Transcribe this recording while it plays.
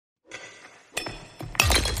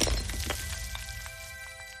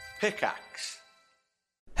Pickaxe.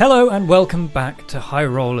 Hello and welcome back to High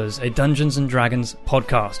Rollers, a Dungeons & Dragons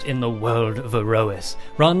podcast in the world of Erois,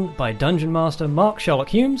 run by Dungeon Master Mark Sherlock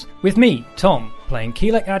Humes, with me, Tom, playing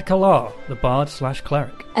Keelek Adkalar, the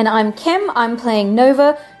bard/cleric. And I'm Kim, I'm playing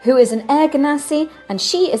Nova, who is an Air Ganassi, and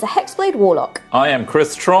she is a Hexblade Warlock. I am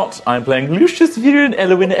Chris Trott, I'm playing Lucius Viren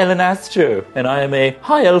Elwin Elenastro, and I am a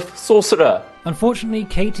High Elf Sorcerer. Unfortunately,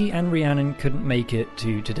 Katie and Rhiannon couldn't make it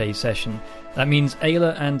to today's session. That means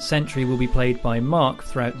Ayla and Sentry will be played by Mark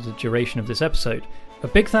throughout the duration of this episode. A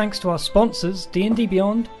big thanks to our sponsors, D&D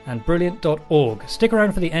Beyond and Brilliant.org. Stick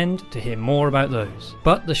around for the end to hear more about those.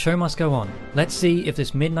 But the show must go on. Let's see if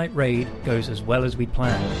this midnight raid goes as well as we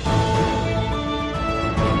planned.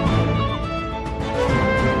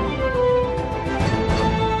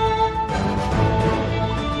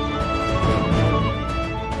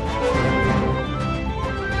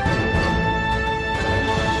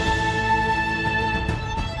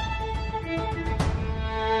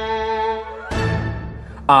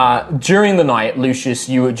 During the night, Lucius,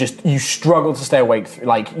 you struggle to stay awake.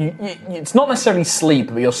 It's not necessarily sleep,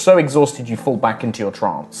 but you're so exhausted you fall back into your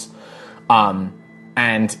trance.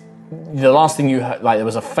 And the last thing you heard, there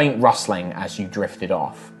was a faint rustling as you drifted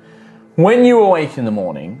off. When you awake in the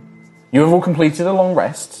morning, you have all completed a long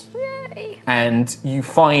rest. Yay! And you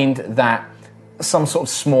find that some sort of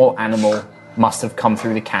small animal must have come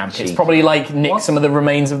through the camp. It's probably nicked some of the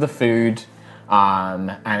remains of the food.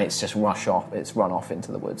 And it's just run off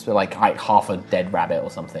into the woods. So like half a dead rabbit or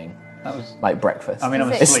something. That was like breakfast. I mean,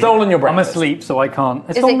 it's stolen your breakfast. I'm asleep, so I can't.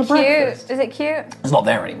 It's Is stolen it the breakfast. cute? Is it cute? It's not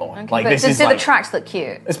there anymore. Okay, Like but this is do like the tracks look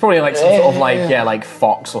cute? it's probably like some sort of like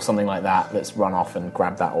fox or something like that that's run off and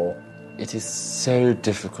grabbed that all. It is so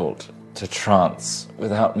difficult to trance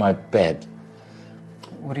without my bed.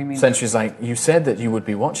 What do you mean? Sentry's like, you said that you would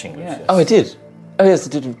be watching, Yeah. Lucius. Oh, I did. Oh, yes, I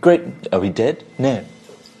did. Great. Are we dead? No.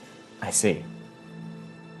 I see.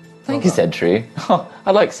 Thank you, Sentry.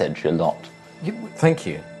 I like Sentry a lot. Thank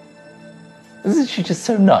you. Isn't she just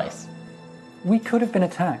so nice? We could have been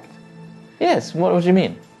attacked. Yes, what do you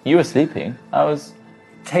mean? You were sleeping. I was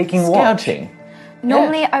Taking watch. scouting.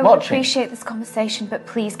 Normally, I would watching. appreciate this conversation, but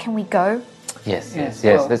please, can we go? Yes, Yes,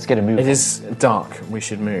 yes, well- let's get a move It on. is dark. We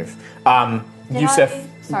should move. Did Yusef.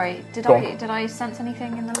 Go on. Did I sense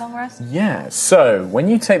anything in the long rest? Yeah. So when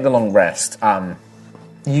you take the long rest,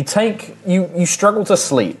 you struggle to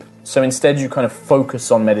sleep. So instead, you kind of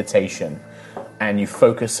focus on meditation, and you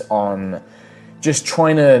focus on just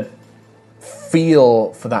trying to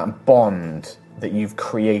feel for that bond that you've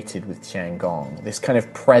created with Tiangong. This kind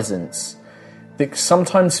of presence that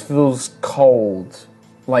sometimes feels cold,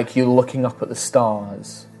 like you're looking up at the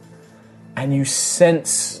stars, and you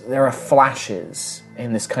sense there are flashes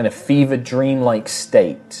in this kind of fevered, dreamlike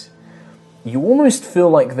state. You almost feel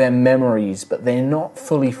like they're memories, but they're not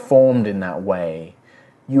fully formed in that way.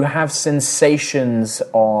 You have sensations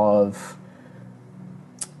of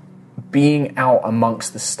being out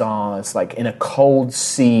amongst the stars, like in a cold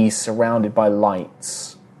sea surrounded by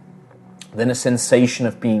lights. Then a sensation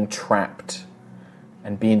of being trapped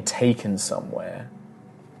and being taken somewhere.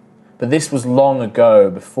 But this was long ago,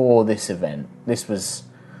 before this event. This was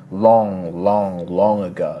long, long, long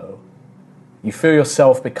ago. You feel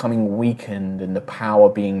yourself becoming weakened and the power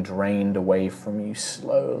being drained away from you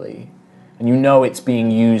slowly. And you know it's being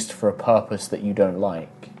used for a purpose that you don't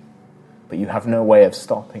like, but you have no way of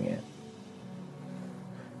stopping it.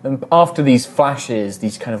 And after these flashes,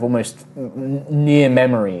 these kind of almost near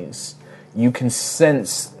memories, you can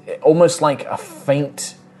sense almost like a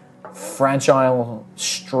faint, fragile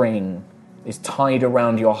string is tied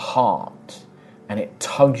around your heart, and it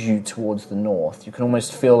tugs you towards the north. You can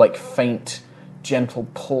almost feel like faint, gentle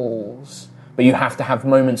pulls, but you have to have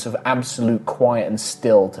moments of absolute quiet and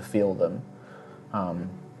still to feel them.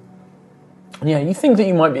 You think that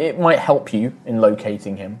it might help you in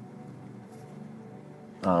locating him.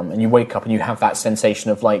 And you wake up and you have that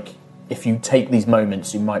sensation of like, if you take these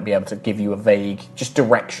moments, you might be able to give you a vague, just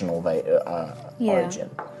directional origin.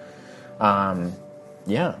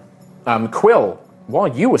 Quill, while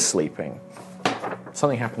you were sleeping,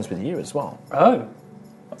 something happens with you as well. Oh,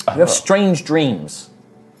 You have strange dreams.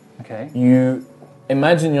 okay. You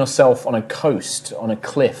imagine yourself on a coast, on a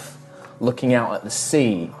cliff, looking out at the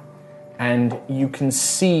sea, and you can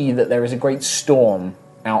see that there is a great storm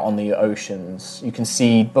out on the oceans. You can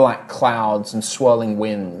see black clouds and swirling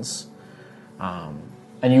winds.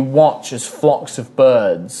 And you watch as flocks of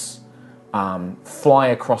birds fly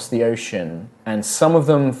across the ocean, and some of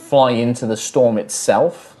them fly into the storm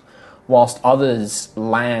itself, whilst others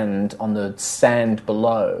land on the sand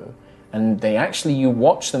below. And you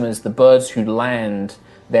watch them as the birds who land,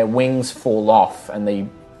 their wings fall off and they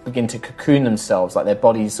begin to cocoon themselves, like their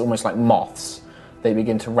bodies, almost like moths. They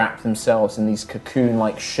begin to wrap themselves in these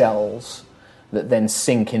cocoon-like shells that then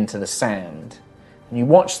sink into the sand. And you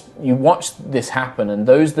watch this happen, and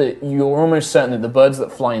those that you're almost certain that the birds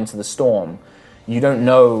that fly into the storm, you don't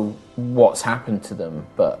know what's happened to them,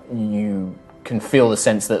 but you can feel the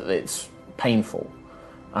sense that it's painful.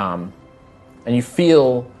 And you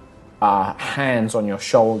feel hands on your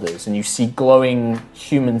shoulders, and you see glowing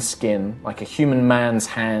human skin, like a human man's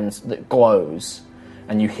hands that glows,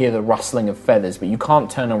 and you hear the rustling of feathers, but you can't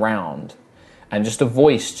turn around. And just a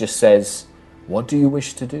voice just says, "What do you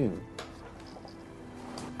wish to do?"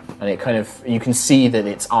 And it kind of, you can see that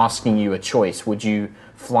it's asking you a choice. Would you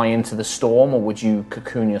fly into the storm, or would you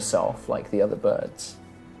cocoon yourself like the other birds?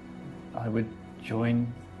 I would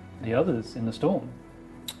join the others in the storm.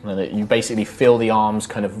 And you basically feel the arms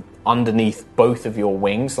kind of underneath both of your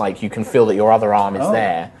wings, like you can feel that your other arm is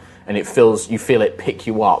there, and you feel it pick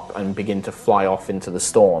you up and begin to fly off into the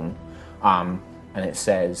storm. And it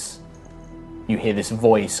says, you hear this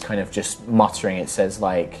voice kind of just muttering, it says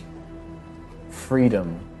like,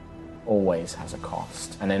 "Freedom always has a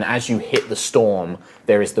cost." And then as you hit the storm,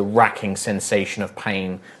 there is the racking sensation of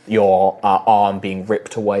pain, your arm being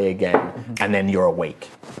ripped away again, and then you're awake.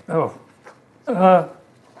 Oh.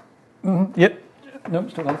 Yep. No,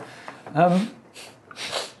 still on.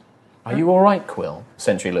 Are you all right, Quill?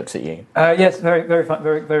 Sentry looks at you. Yes, very, very fine,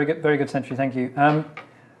 very good, Sentry. Thank you.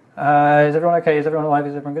 Is everyone okay? Is everyone alive?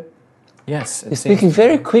 Is everyone good? Yes. You're speaking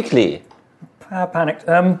very quickly. Panicked.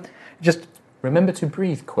 Just remember to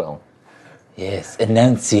breathe, Quill. Yes,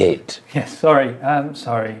 enunciate. yes. Sorry.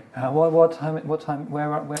 Sorry. What time? What time? Where?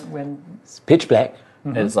 When? It's pitch black.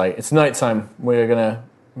 It's like, it's nighttime. We're gonna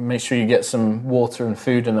make sure you get some water and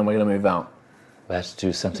food, and then we're gonna move out. We have to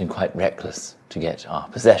do something quite reckless to get our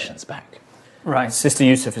possessions back. Right. Sister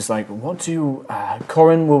Yusuf is like, "What do you...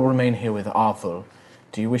 Corin will remain here with Arthur.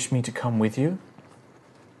 Do you wish me to come with you?"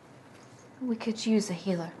 We could use a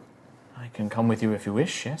healer. "I can come with you if you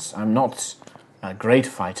wish, yes. I'm not a great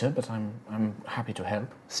fighter, but I'm happy to help."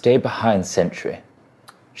 Stay behind Sentry.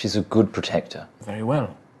 She's a good protector. "Very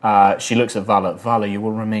well." She looks at Vala. "Vala, you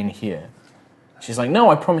will remain here." She's like, "No,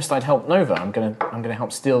 I promised I'd help Nova. I'm gonna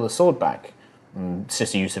help steal the sword back." And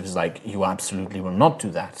Sister Yusuf is like, "You absolutely will not do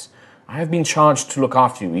that. I have been charged to look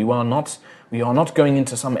after you. We are not going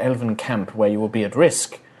into some elven camp where you will be at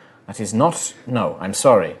risk. That is not... No, I'm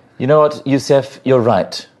sorry." You know what, Yusef, you're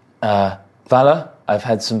right. Vala, I've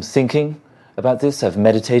had some thinking about this. I've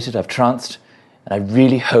meditated, I've tranced, and I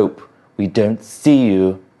really hope we don't see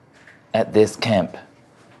you at this camp.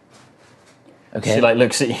 Okay? She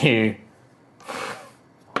looks at you.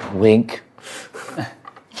 Wink.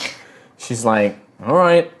 She's like, "All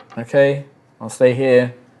right, okay, I'll stay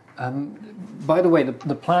here." By the way,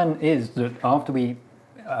 the plan is that after we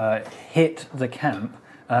hit the camp,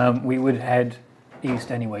 we would head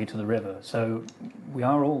east anyway to the river. So we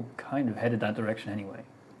are all kind of headed that direction anyway.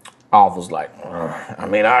 Arthur's like, "I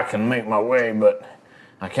mean, I can make my way, but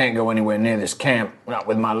I can't go anywhere near this camp, not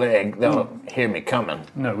with my leg. They'll hear me coming."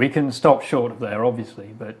 No, we can stop short of there,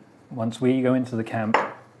 obviously, but once we go into the camp,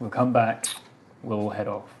 we'll come back, we'll all head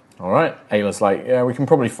off. All right. Ayla's like, "Yeah, we can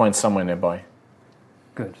probably find somewhere nearby."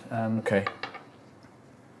 Good. Okay.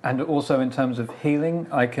 And also in terms of healing,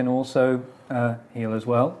 I can also heal as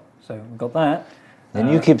well. So we've got that. Then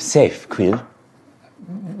you keep safe, Quill.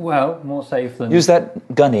 Well, more safe than... Use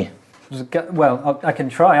that gunny. Well, I can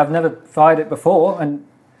try. I've never fired it before, and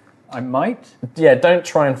I might. Yeah, don't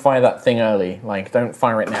try and fire that thing early. Like, don't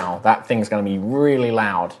fire it now. That thing's going to be really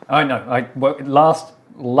loud. I know. Last.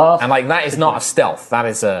 And like, that is not a stealth. That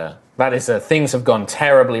is a things have gone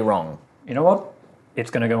terribly wrong. You know what? It's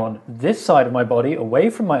going to go on this side of my body, away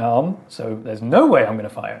from my arm, so there's no way I'm going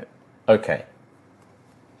to fire it. Okay.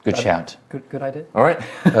 Good shout. Good idea. All right.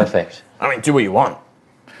 Perfect. I mean, do what you want.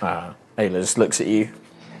 Ayla just looks at you.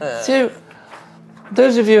 So,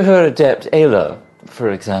 those of you who are adept, Ayla, for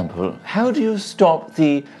example, how do you stop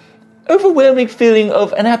the overwhelming feeling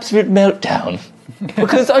of an absolute meltdown?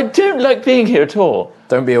 Because I don't like being here at all.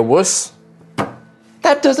 Don't be a wuss.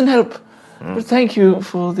 That doesn't help. But thank you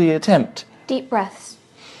for the attempt. Deep breaths.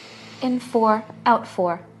 In 4, out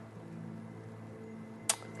 4.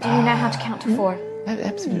 Do you know how to count to 4?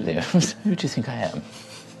 Absolutely. Who do you think I am?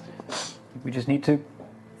 We just need to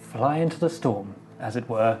fly into the storm, as it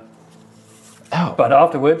were. Oh. But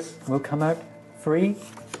afterwards, we'll come out free.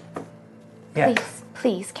 Yeah.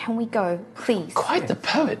 Please, can we go? Please. Quite the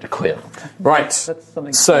poet, Quill. Right. That's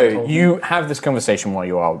something So you have this conversation while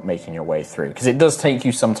you are making your way through, because it does take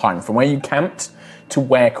you some time from where you camped to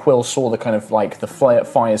where Quill saw the kind of like the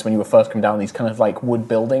fires when you were first coming down, these kind of like wood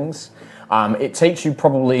buildings. It takes you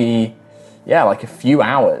probably, like a few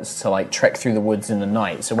hours to like trek through the woods in the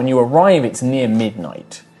night. So when you arrive, it's near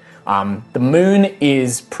midnight. The moon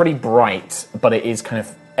is pretty bright, but it is kind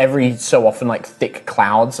of every so often like thick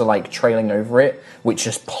clouds are like trailing over it, which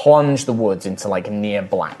just plunge the woods into like near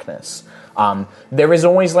blackness. There is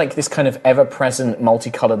always like this kind of ever-present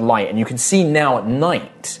multicolored light, and you can see now at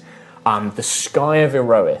night, the sky of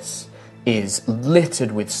Erois is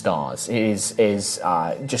littered with stars. It is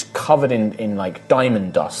just covered in like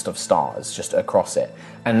diamond dust of stars just across it.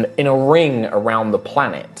 And in a ring around the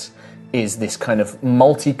planet is this kind of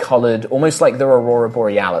multicolored, almost like the Aurora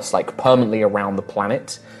Borealis, like permanently around the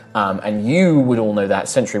planet. And you would all know that.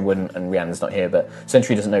 Sentry wouldn't, and Rhiannon's not here, but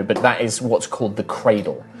Sentry doesn't know. But that is what's called the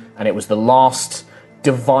Cradle. And it was the last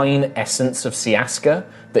divine essence of Siaska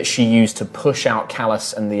that she used to push out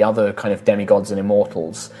Callus and the other kind of demigods and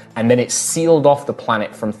immortals. And then it sealed off the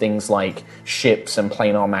planet from things like ships and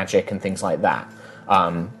planar magic and things like that.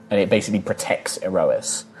 And it basically protects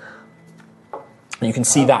Erois. You can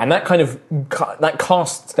see that, and that kind of that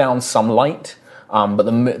casts down some light, but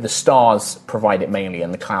the stars provide it mainly,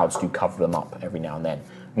 and the clouds do cover them up every now and then.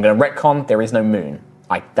 I'm going to retcon, there is no moon.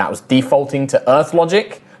 That was defaulting to Earth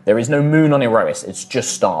logic. There is no moon on Erois, it's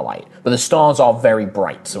just starlight. But the stars are very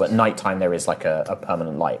bright, so at nighttime there is like a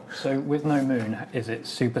permanent light. So with no moon, is it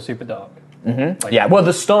super, super dark? Mm-hmm. Yeah, well,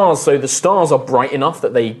 the stars are bright enough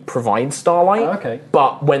that they provide starlight. Oh, okay.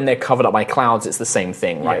 But when they're covered up by clouds, it's the same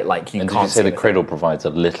thing, right? Like you And can't did you say see the cradle provides a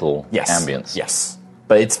little ambience? Yes,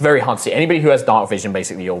 but it's very hard to see. Anybody who has dark vision,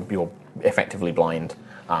 basically, you're effectively blind,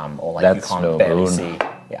 or like That's you can't no barely moon. see.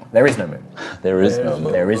 Yeah, there is no moon. There is no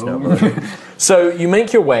moon. There is no moon. So you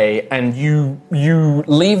make your way, and you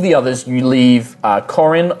leave the others. You leave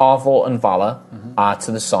Corin, Arvor, and Vala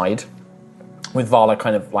to the side, with Vala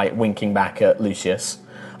kind of like winking back at Lucius.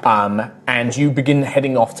 And you begin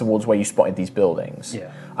heading off towards where you spotted these buildings.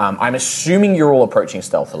 Yeah. I'm assuming you're all approaching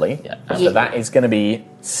stealthily. Yeah. So that is going to be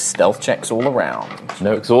stealth checks all around.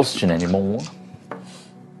 No exhaustion anymore.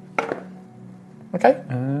 Okay.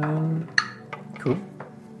 Cool.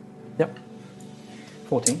 Yep.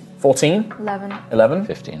 14. 14. 11. 11.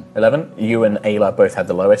 15. 11. You and Ayla both had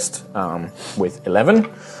the lowest with 11.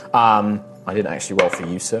 I didn't actually roll for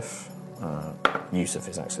Yusuf. Yusuf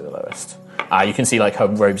is actually the lowest. You can see like her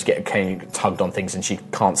robes get kind of tugged on things, and she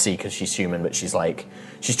can't see because she's human. But she's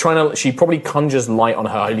trying to. She probably conjures light on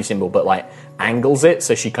her holy symbol, but like angles it,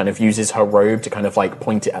 so she kind of uses her robe to kind of like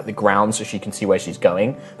point it at the ground so she can see where she's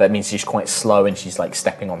going. That means she's quite slow, and she's like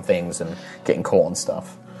stepping on things and getting caught on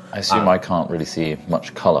stuff. I assume I can't really see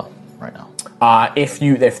much colour right now.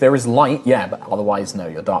 If there is light, yeah, but otherwise no.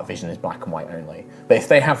 Your dark vision is black and white only. But if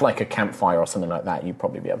they have like a campfire or something like that, you'd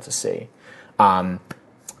probably be able to see.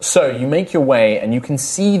 So you make your way, and you can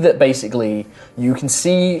see that basically you can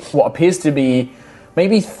see what appears to be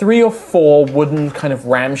maybe 3 or 4 wooden kind of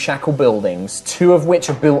ramshackle buildings, 2 of which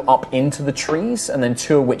are built up into the trees, and then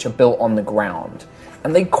 2 of which are built on the ground.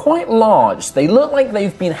 And they're quite large. They look like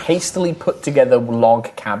they've been hastily put together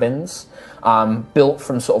log cabins, built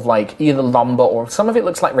from sort of like either lumber, or some of it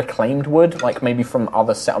looks like reclaimed wood, like maybe from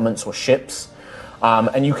other settlements or ships.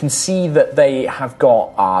 And you can see that they have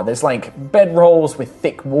got, there's like bedrolls with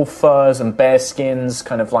thick wolf furs and bear skins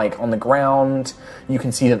kind of like on the ground. You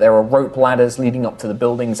can see that there are rope ladders leading up to the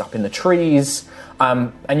buildings up in the trees.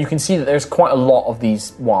 And you can see that there's quite a lot of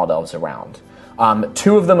these wild elves around.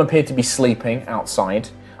 2 of them appear to be sleeping outside.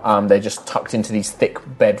 They're just tucked into these thick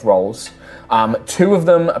bedrolls. 2 of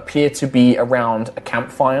them appear to be around a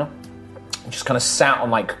campfire, just kind of sat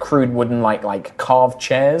on like crude wooden like carved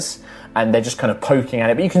chairs, and they're just kind of poking at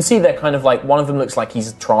it. But you can see they're kind of like, one of them looks like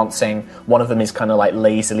he's trancing, one of them is kind of like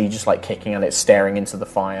lazily just like kicking at it, staring into the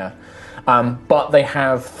fire. But they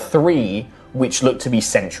have 3 which look to be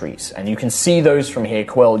sentries, and you can see those from here.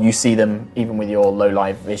 Quill, you see them even with your low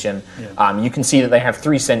live vision. Yeah. You can see that they have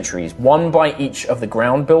 3 sentries, 1 by each of the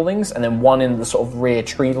ground buildings, and then 1 in the sort of rear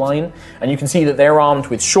tree line. And you can see that they're armed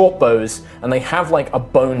with short bows, and they have like a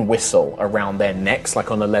bone whistle around their necks,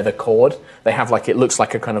 like on a leather cord. They have like, it looks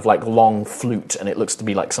like a kind of like long flute, and it looks to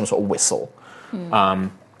be like some sort of whistle.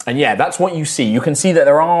 And yeah, that's what you see. You can see that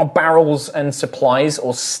there are barrels and supplies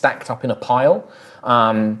all stacked up in a pile.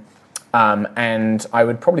 And I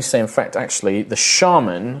would probably say, in fact, actually, the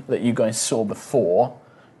shaman that you guys saw before,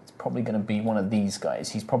 it's probably going to be one of these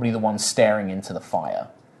guys. He's probably the one staring into the fire.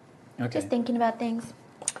 Okay. Just thinking about things.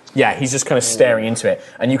 Yeah, he's just kind of staring into it.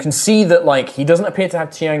 And you can see that, like, he doesn't appear to have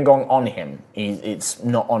Tiangong on him. It's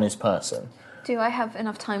not on his person. Do I have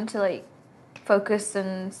enough time to, like, focus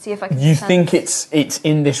and see if I can You sense- think it's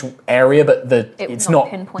in this area, but it's not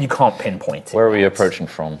pinpoint. you can't pinpoint it. Where are we approaching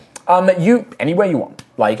from? You anywhere you want.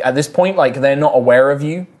 Like, at this point, like, they're not aware of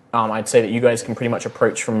you. I'd say that you guys can pretty much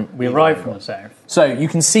approach from... We arrived from the south. So you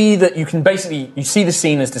can see that you can basically... You see the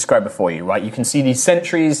scene as described before you, right? You can see these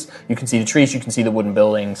sentries, you can see the trees, you can see the wooden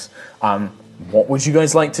buildings. What would you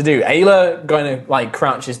guys like to do? Ayla kind of, like,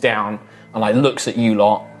 crouches down and, like, looks at you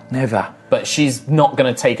lot. Never. But she's not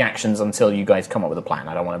going to take actions until you guys come up with a plan.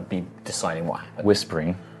 I don't want to be deciding what happens.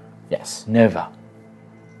 Whispering. Yes. Nova,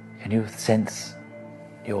 can you sense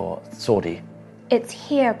your swordie? It's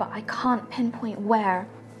here, but I can't pinpoint where.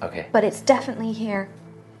 Okay. But it's definitely here.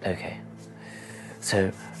 Okay.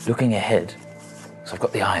 So, looking ahead, so I've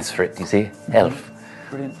got the eyes for it, you see? Elf.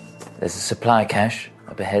 Brilliant. There's a supply cache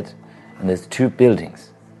up ahead, and there's 2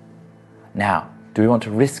 buildings. Now, do we want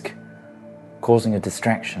to risk causing a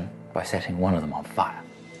distraction by setting one of them on fire?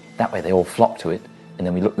 That way they all flock to it, and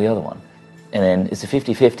then we look the other one. And then it's a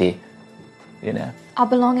 50-50, you know. Our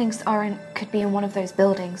belongings could be in one of those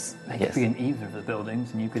buildings. They Yes. could be in either of the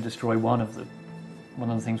buildings, and you could destroy one of the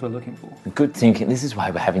things we're looking for. Good thinking. This is why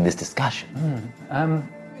we're having this discussion.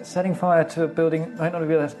 Setting fire to a building might not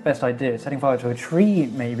be the best idea. Setting fire to a tree,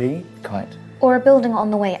 maybe. Quite. Or a building on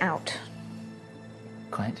the way out.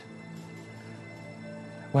 Quite.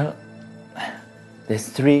 Well, there's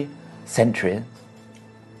 3 sentries.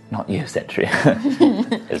 Not you, sentry.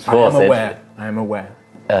 There's 4 I am sentries. aware. I am aware.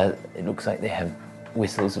 It looks like they have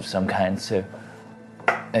whistles of some kind, so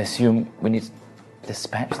I assume we need to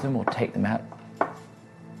dispatch them or take them out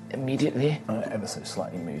immediately. I ever so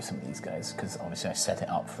slightly move some of these guys, because obviously I set it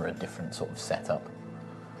up for a different sort of setup.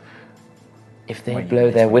 If they Well, you blow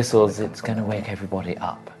their basically whistles, come it's going to wake everybody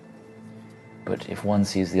up. But if one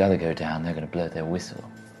sees the other go down, they're going to blow their whistle.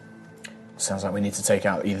 Sounds like we need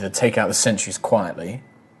to either take out the sentries quietly,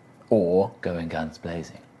 or Going guns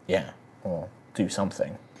blazing. or do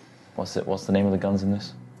something. What's the name of the guns in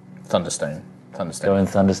this? Thunderstone. Going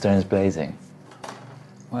Thunderstones blazing.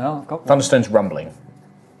 Well, I've got one. Thunderstone's rumbling.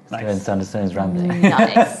 Going Nice. Thunderstones rambling.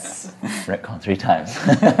 Nice. Retcon 3 times.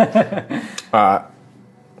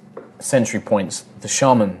 Sentry points. The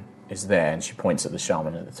shaman is there, and she points at the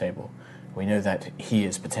shaman at the table. We know that he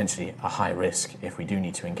is potentially a high risk if we do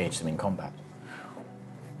need to engage them in combat.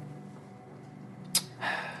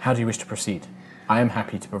 How do you wish to proceed? I am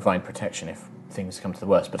happy to provide protection if things come to the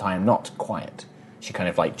worst, but I am not quiet. She kind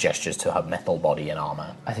of like gestures to her metal body and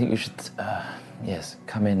armor. I think you should, yes,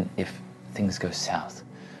 come in if things go south.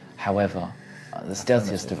 However, the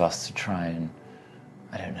stealthiest of us to try and,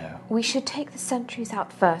 I don't know, We should take the sentries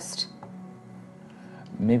out first.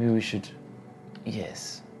 maybe we should,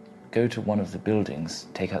 yes, go to one of the buildings,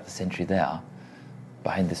 take out the sentry there,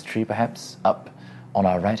 behind this tree perhaps, up on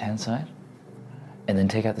our right-hand side, and then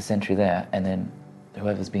take out the sentry there, and then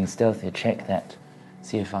whoever's being stealthier, check that,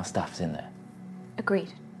 see if our stuff's in there.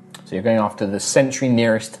 Agreed. So you're going after the sentry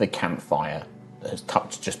nearest to the campfire that is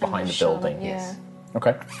tucked just behind the shaman, building. yeah.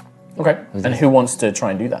 Okay. Okay. Was And this- who wants to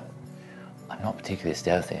try and do that? I'm not particularly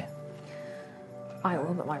stealthy. I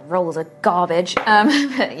will, but my rolls are garbage.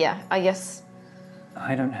 But yeah, I guess.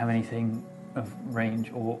 I don't have anything of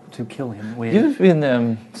range or to kill him with. You've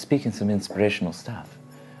been speaking some inspirational stuff.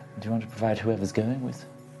 Do you want to provide whoever's going with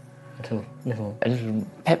a little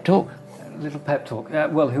pep talk? A little pep talk.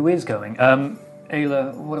 Well, who is going?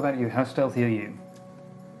 Ayla, what about you? How stealthy are you?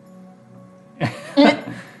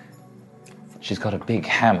 She's got a big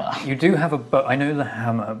hammer. You do have a bow. I know the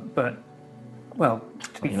hammer, but, well,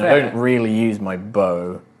 to be I fair, don't really use my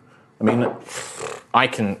bow. I mean, I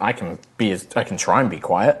can try and be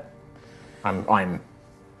quiet.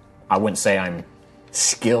 I wouldn't say I'm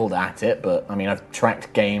skilled at it, but I mean, I've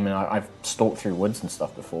tracked game and I've stalked through woods and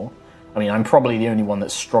stuff before. I mean, I'm probably the only one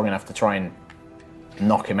that's strong enough to try and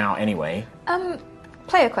knock him out anyway.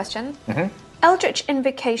 Player question. Eldritch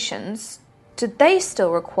invocations, do they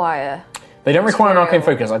still require? They don't require an arcane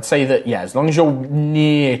Material. focus. I'd say that, yeah, as long as you're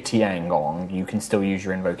near Tiangong, you can still use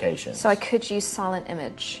your invocation. So I could use silent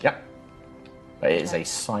image. Yep. But it is a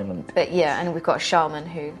silent... But yeah, and we've got a shaman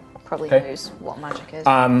who probably Okay. knows what magic is.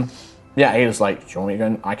 Yeah, he was like, do you want me to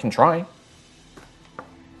go? I can try.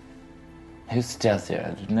 Who's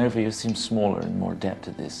stealthier? Nova, you seem smaller and more adept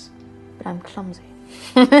at this. but I'm clumsy.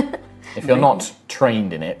 If you're not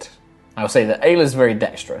trained in it, I would say that Ayla's very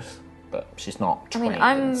dexterous, but she's not I mean, trained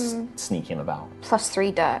I'm- in sneaking about.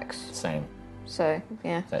 +3 dex. Same. So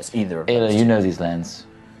yeah. So it's either of Ayla, those you two. know these lands,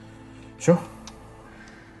 Sure.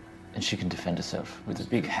 and she can defend herself with a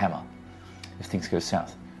big hammer if things go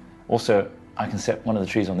south. Also, I can set one of the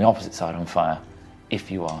trees on the opposite side on fire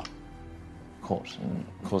if you are caught and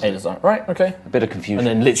cause Ayla's like, right, okay. a bit of confusion. And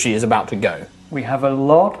then literally is about to go. We have a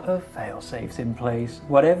lot of fail-safes in place.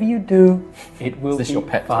 Whatever you do, it will this be your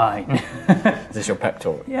pep fine. Is this your pep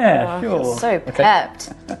talk? Yeah, I feel sure. so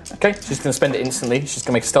pepped. Okay, she's going to spend it instantly. She's going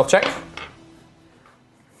to make a stealth check.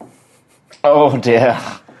 Oh dear.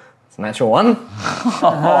 It's a natural 1.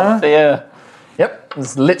 Oh dear. Yep,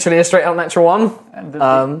 it's literally a straight out natural 1. And the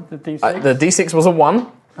D6? The D6 was a 1,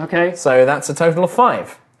 Okay. so that's a total of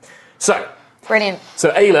 5. So Brilliant.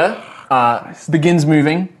 Ayla begins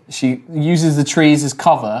moving. She uses the trees as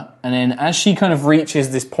cover, and then as she kind of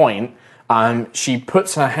reaches this point, she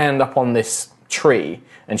puts her hand up on this tree,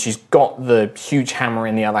 and she's got the huge hammer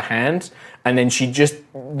in the other hand, and then she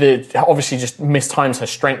obviously just mistimes her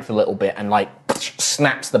strength a little bit and like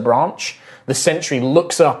snaps the branch. The sentry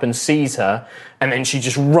looks up and sees her, and then she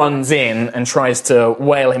just runs in and tries to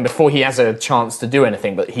wail him before he has a chance to do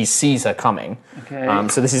anything, but he sees her coming. Okay.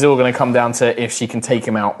 So this is all going to come down to if she can take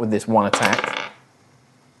him out with this one attack.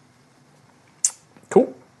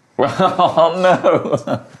 Cool. Oh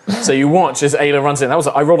no. So you watch as Ayla runs in.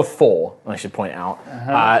 I rolled a 4, I should point out.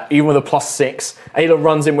 Even with a +6, Ayla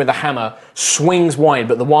runs in with a hammer, swings wide,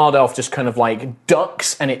 but the wild elf just kind of like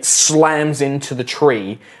ducks and it slams into the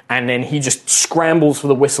tree, and then he just scrambles for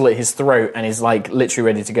the whistle at his throat and is like literally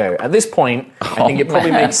ready to go. At this point, I think it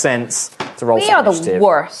probably makes sense to roll We for are the initiative.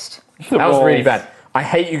 worst. That was really bad. I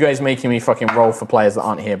hate you guys making me fucking roll for players that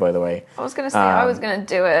aren't here, by the way. I was going to say I was going to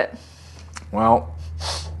do it. Well,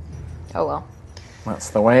 Oh well. that's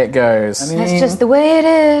the way it goes. That's just the way it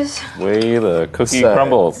is. Way the cookie So-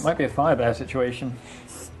 crumbles. Might be a fire bear situation.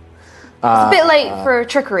 It's a bit late for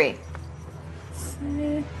trickery.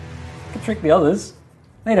 Could trick the others.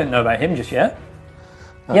 They don't know about him just yet.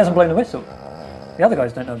 He hasn't blown the whistle. The other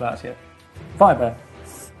guys don't know about us yet. Fire bear.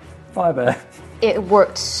 Fire bear. It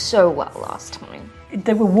worked so well last time.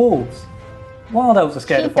 They were wolves. Wild elves are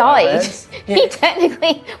scared He of fire died. bears. He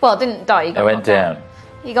technically, didn't die. He got I went knocked out. down.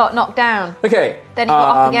 He got knocked down. Okay. Then he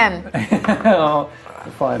got up again. Oh,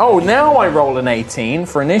 the fire bear. Oh, now I roll an 18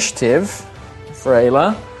 for initiative for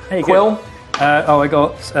Ayla. Hey, Quill, I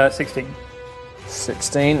got 16.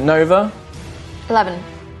 16. Nova. 11.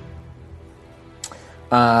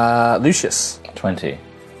 Lucius. 20.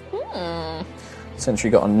 Sentry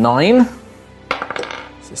got a 9.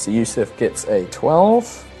 Sister Yusuf gets a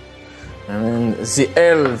 12. And then the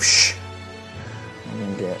Elves. I'm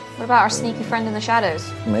gonna get What about our sneaky friend in the shadows?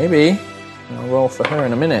 maybe. I'll roll for her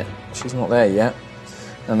in a minute. She's not there yet.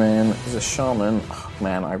 And then there's a shaman. Oh,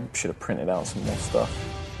 man, I should have printed out some more stuff.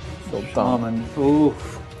 Feel dumb. Shaman.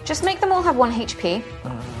 Oof. Just make them all have 1 HP.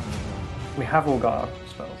 We have all got our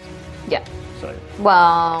spells. Yeah. So,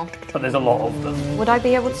 Well, but there's a lot of them. would I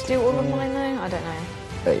be able to do all of mine though? I don't know.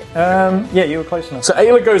 Hey. Yeah, you were close enough. So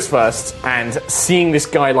Ayla goes first, and seeing this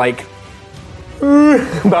guy like,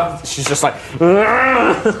 but she's just like,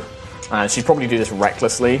 and she'd probably do this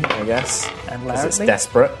recklessly, I guess, And because it's loudly?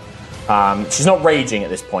 desperate. She's not raging at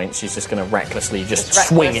this point. She's just going to recklessly just Just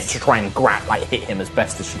swing it reckless. to try and hit him as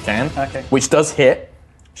best as she can. Okay. Which does hit.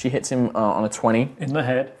 She hits him on a 20. In the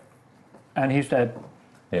head. And he's dead.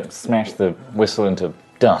 Yeah, smash the whistle into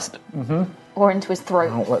dust. Or into his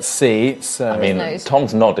throat. Oh, let's see. So I mean, nose.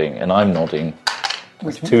 Tom's nodding and I'm nodding.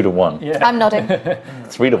 It's 2 to 1. Yeah. I'm nodding.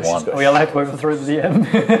 3 to 1. Are we allowed to overthrow the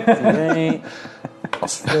DM?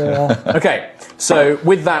 +4. Okay, so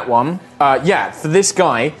with that one, for this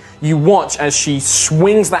guy, you watch as she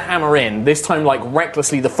swings the hammer in, this time like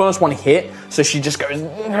recklessly. The first one hit, so she just goes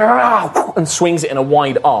and swings it in a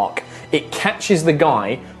wide arc. It catches the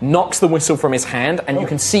guy, knocks the whistle from his hand, and you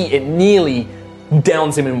can see it nearly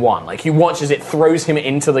downs him in one. Like you watch as it throws him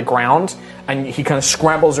into the ground, and he kind of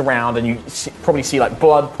scrabbles around, and you probably see like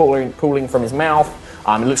blood pooling from his mouth.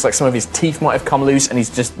 It looks like some of his teeth might have come loose, and he's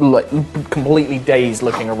just like completely dazed,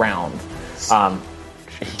 looking around.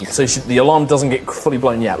 So the alarm doesn't get fully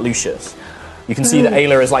blown yet. Lucius, you can see that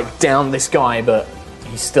Ayla is like down this guy, but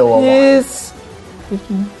he's still alive. Yes.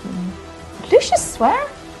 Lucius swear?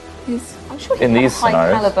 I'm sure he's In these high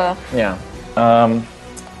scenarios. caliber. Yeah.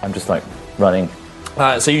 I'm just like running.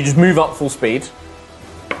 So you just move up full speed.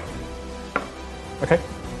 Okay.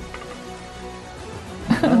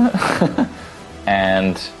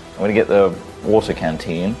 And I'm going to get the water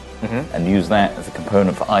canteen and use that as a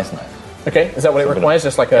component for ice knife. Okay. Is that what it requires?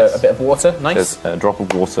 Just like a bit of water? Nice. There's a drop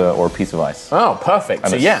of water or a piece of ice. Oh, perfect.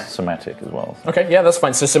 And So it's yeah. somatic as well. Okay, yeah, that's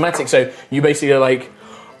fine. So somatic, so you basically are like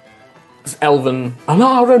Elven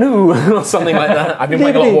Alaranu or something like that. I've been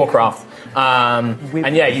playing a lot of Warcraft.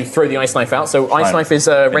 And yeah, you throw the ice knife out. So ice Right. knife is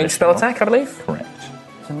a ranged spell Finish attack, I believe. Correct.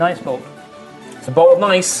 It's a nice bolt. It's a bolt of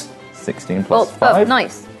nice. 16 Well, plus 5.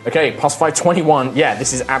 nice. Okay, plus 5, 21. Yeah,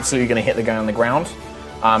 this is absolutely going to hit the guy on the ground.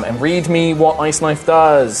 And read me what ice knife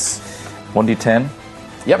does. 1d10.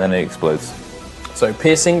 Yep. Then it explodes. So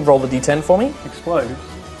piercing, roll the d10 for me. Explodes.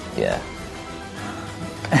 Yeah.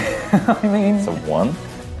 I mean, So 1.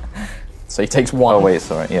 So he takes 1. Oh, wait,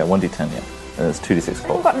 sorry. Yeah, 1d10, yeah. And it's 2d6 I've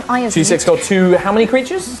cold. got an eye of 2d6 gold. 2, how many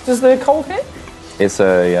creatures does the cold hit? It's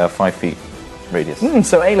a 5 feet radius.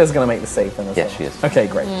 So Ayla's going to make the save then as Yeah, well. she is. Okay,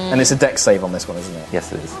 great. And it's a dex save on this one, isn't it?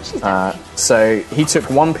 Yes, it is. So he took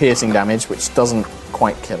 1 piercing damage, which doesn't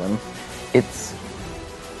quite kill him. It's...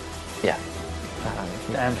 Yeah.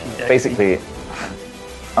 damn, she's dead. Basically,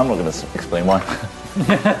 I'm not going to explain why. I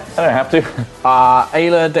don't have to.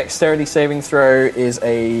 Ayla dexterity saving throw is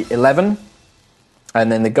a 11. And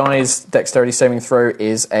then the guy's dexterity saving throw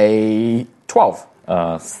is a 12.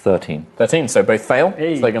 13. 13, so both fail.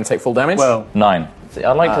 Hey. So they're going to take full damage. Well, 9. See,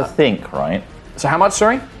 I like to think, right? So how much,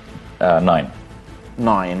 sorry? 9.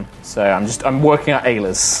 9. So I'm working out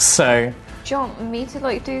Ayla's. So Do you want me to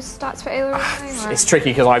like do stats for Ayla or anything? or- it's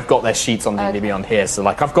tricky because I've got their sheets on D&D Beyond here. So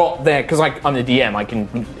like I've got their, because I'm the DM, I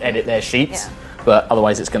can edit their sheets. Yeah. But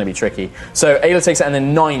otherwise it's going to be tricky. So Ayla takes it, and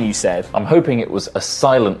then 9 you said. I'm hoping it was a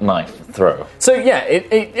silent knife throw. So yeah,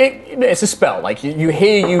 it's a spell. Like you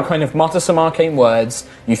hear you kind of mutter some arcane words.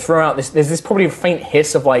 You throw out this. There's this probably a faint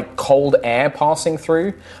hiss of like cold air passing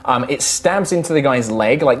through. It stabs into the guy's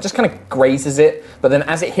leg, like just kind of grazes it. But then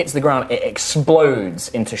as it hits the ground, it explodes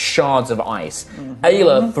into shards of ice.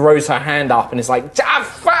 Ayla throws her hand up and is like, "Ah,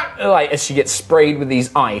 fuck!" Like as she gets sprayed with these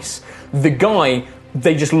ice. The guy.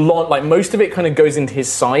 They just like most of it kind of goes into his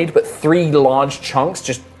side, but 3 large chunks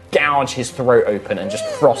just gouge his throat open and just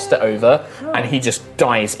frost it over, and he just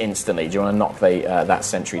dies instantly. Do you want to knock that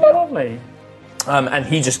sentry down? lovely. And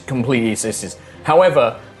he just completely assists.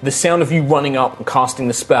 However, the sound of you running up and casting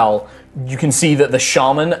the spell, you can see that the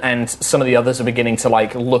shaman and some of the others are beginning to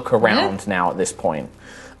like look around now at this point.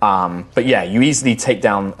 But yeah, you easily take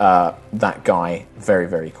down that guy very,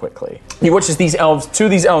 very quickly. You watch as these elves, 2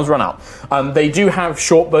 of these elves run up. They do have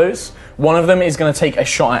short bows. One of them is going to take a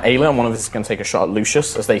shot at Ayla, and one of them is going to take a shot at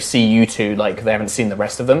Lucius as they see you two, like they haven't seen the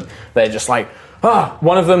rest of them. They're just like,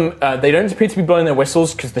 one of them, they don't appear to be blowing their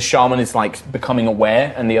whistles because the shaman is like becoming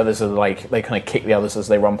aware, and the others are like, they kind of kick the others as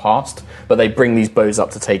they run past, but they bring these bows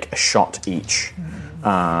up to take a shot each.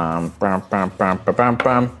 Bam, bam, bam, bam, bam,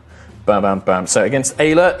 bam. Bam, bam, bam. So against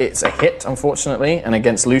Ayla, it's a hit, unfortunately, and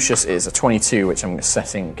against Lucius is a 22, which I'm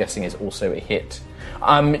guessing is also a hit.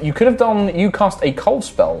 You could have you cast a cold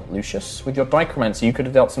spell, Lucius, with your Dichromancy. You could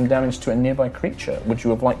have dealt some damage to a nearby creature. Would you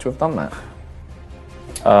have liked to have done that?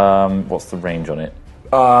 What's the range on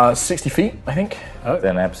it? 60 feet, I think.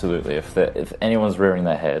 Then absolutely. If anyone's rearing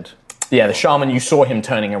their head... Yeah, the shaman, you saw him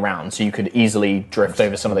turning around, so you could easily drift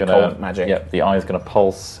over some of the cold magic. Yep, the eye's going to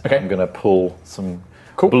pulse. Okay. I'm going to pull some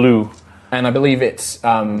Cool. blue And I believe it's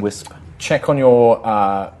wisp. check on your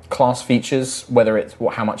class features, whether it's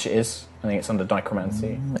how much it is. I think it's under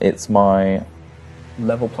Dichromancy. It's my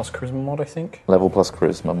Level plus charisma mod, I think. level plus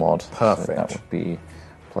charisma mod. Perfect. So that would be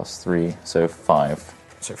 +3, so 5.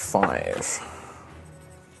 So 5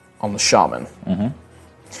 on the shaman. Mm-hmm.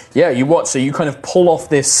 Yeah, you watch. So you kind of pull off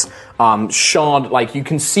this shard. Like you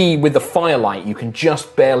can see with the firelight, you can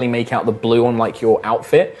just barely make out the blue on like your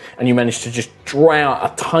outfit, and you manage to just draw out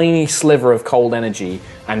a tiny sliver of cold energy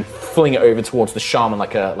and fling it over towards the shaman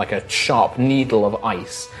like a sharp needle of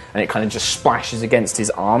ice, and it kind of just splashes against his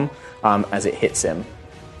arm as it hits him.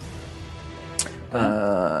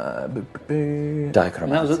 And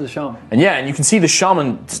that was at the shaman. And you can see the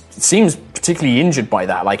shaman seems particularly injured by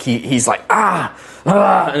that. Like he's like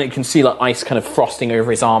and you can see like ice kind of frosting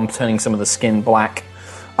over his arm, turning some of the skin black.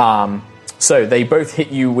 So they both hit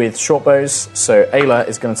you with short bows. So Ayla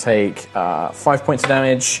is going to take 5 points of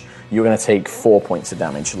damage. You're going to take 4 points of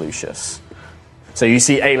damage, Lucius. So you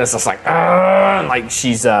see Ayla's just like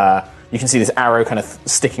she's. You can see this arrow kind of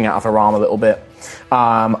sticking out of her arm a little bit.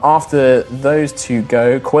 After those two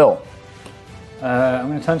go, Quill. I'm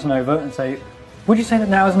going to turn to Nova and say, would you say that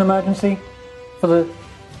now is an emergency for the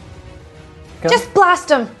gun? Just blast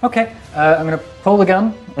him! Okay, I'm going to pull the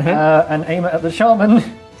gun and aim it at the shaman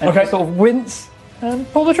and Okay. sort of wince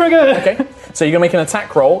and pull the trigger. Okay. So you're going to make an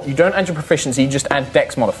attack roll. You don't add your proficiency, you just add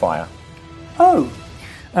dex modifier. Oh.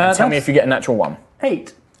 Tell me if you get a natural 1.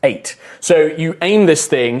 8. 8. So you aim this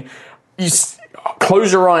thing, you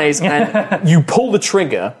close your eyes, and you pull the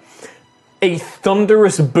trigger. A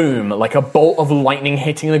thunderous boom, like a bolt of lightning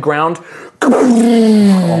hitting the ground,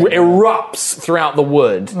 erupts throughout the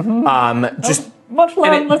wood. Just Much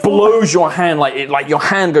louder and it blows your hand like your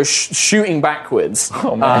hand goes shooting backwards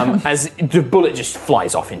as the bullet just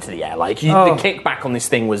flies off into the air. Like the kickback on this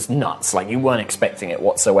thing was nuts. Like you weren't expecting it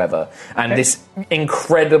whatsoever, and this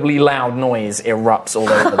incredibly loud noise erupts all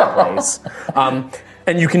over the place.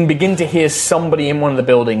 and you can begin to hear somebody in one of the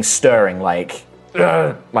buildings stirring, like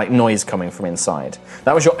noise coming from inside.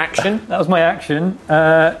 That was your action. That was my action.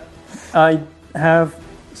 I have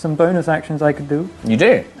some bonus actions I could do. You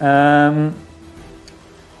do.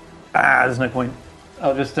 There's no point.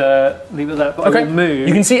 I'll just leave it at that. But Okay. I will move.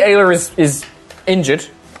 You can see Ayla is injured.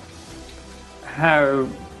 How?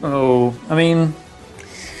 Oh, I mean,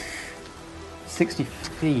 60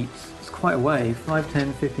 feet. It's quite a way. 5,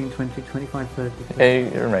 10, 15, 20, 25, 30.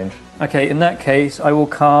 Okay, you're in range. Okay, in that case, I will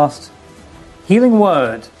cast Healing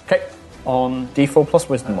Word Okay. on D4 plus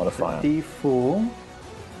Wisdom modifier. D4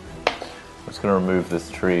 I'm just going to remove this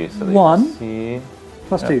tree so that One. you can see.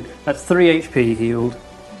 plus 2. That's 3 HP healed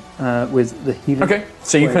with the healing. Okay,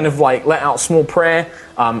 so you Word. kind of like let out a small prayer,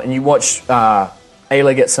 and you watch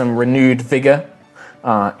Ayla get some renewed vigor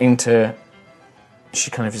into. She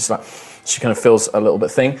kind of feels a little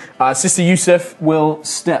bit thing. Sister Yusuf will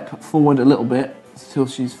step forward a little bit till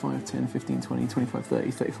she's 5, 10, 15, 20, 25,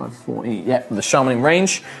 30, 35, 40. Yeah, the shaman in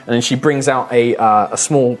range, and then she brings out a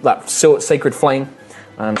small sacred flame.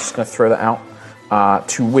 I'm just going to throw that out.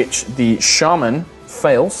 To which the shaman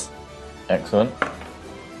fails. Excellent.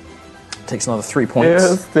 Takes another 3 points.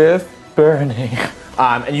 Is this burning?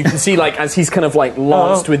 And you can see, like, as he's kind of like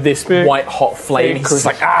lanced with this white hot flame, he's just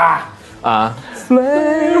like, flame.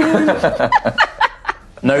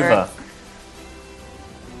 Nova.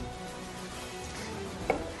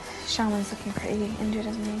 Shaman's looking pretty injured,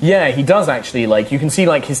 isn't he? Yeah, he does actually. Like, you can see,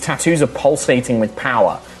 like, his tattoos are pulsating with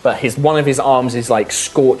power, but one of his arms is like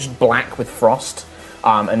scorched black with frost.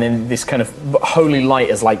 And then this kind of holy light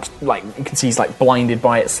is like you can see he's like blinded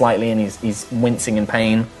by it slightly, and he's wincing in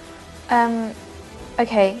pain.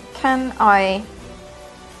 Okay, can I...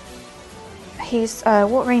 He's,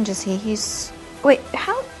 what range is he? He's... Wait,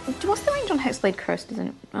 what's the range on Hexblade Curse, isn't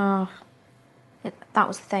it? Oh, that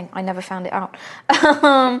was the thing. I never found it out.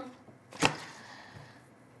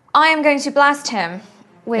 I am going to blast him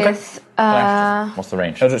with... What's the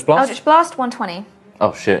range? Eldritch Blast? Eldritch Blast, 120.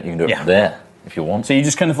 Oh shit, you can do it Yeah. from there if you want. So you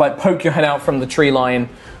just kind of like poke your head out from the tree line,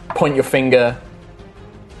 point your finger.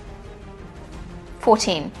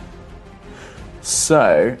 14.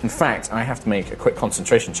 So, in fact, I have to make a quick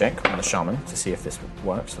concentration check on the shaman to see if this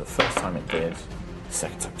works. The first time it did.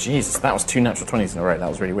 Second time. Jesus, that was 2 natural 20s in a row. That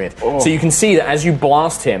was really weird. So you can see that as you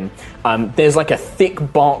blast him, there's like a thick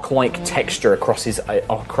bark-like texture across his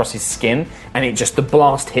skin, and the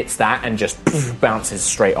blast hits that and just bounces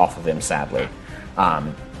straight off of him, sadly.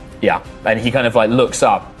 Yeah, and he kind of like looks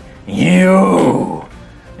up. You!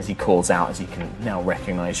 As he calls out, as he can now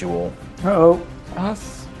recognize you all. Uh-oh.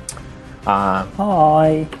 Us.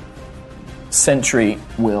 Hi. Sentry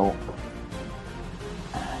will...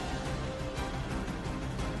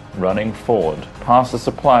 Running forward, past the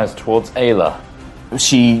supplies towards Ayla.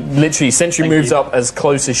 Sentry moves up as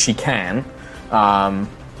close as she can,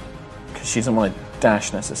 because she doesn't want to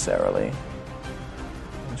dash necessarily.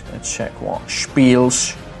 I'm just going to check what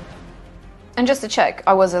spiels. And just to check,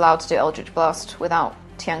 I was allowed to do Eldritch Blast without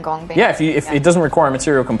Tiangong being... Yeah, if it doesn't require a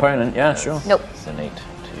material component, yeah, sure. Nope. It's innate to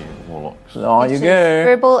warlocks. There you It's go.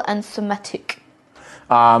 verbal and somatic.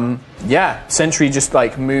 Yeah, Sentry just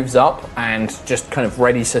like moves up and just kind of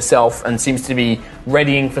readies herself and seems to be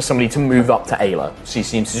readying for somebody to move up to Ayla. She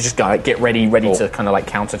seems to just get ready to kind of like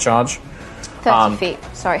countercharge. 30 feet.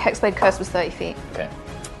 Sorry, Hexblade Curse was 30 feet.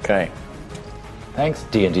 Okay. Thanks,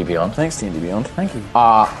 D&D Beyond. Thanks, D&D Beyond. Thank you.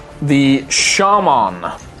 The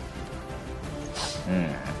shaman.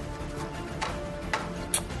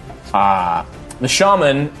 The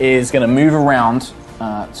shaman is going to move around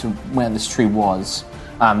to where this tree was.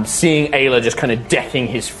 Seeing Ayla just kind of decking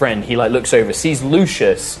his friend, he like looks over, sees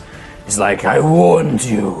Lucius. He's like, I warned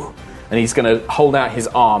you. And he's going to hold out his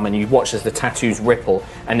arm, and you watch as the tattoos ripple,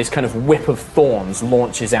 and this kind of whip of thorns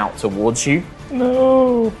launches out towards you.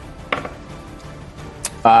 No.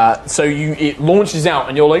 So it launches out,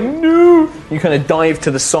 and you're like, no! You kind of dive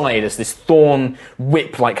to the side as this thorn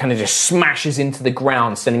whip like kind of just smashes into the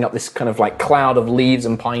ground, sending up this kind of like cloud of leaves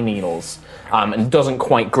and pine needles, and doesn't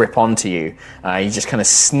quite grip onto you. He just kind of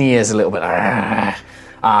sneers a little bit,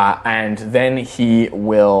 and then he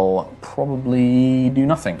will probably do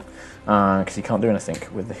nothing, because he can't do anything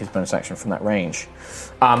with his bonus action from that range.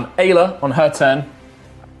 Ayla, on her turn,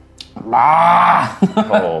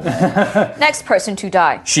 Oh, Next person to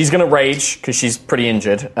die. she's going to rage because she's pretty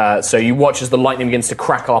injured. So you watch as the lightning begins to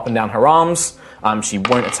crackle up and down her arms. She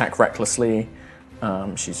won't attack recklessly.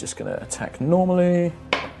 She's just going to attack normally.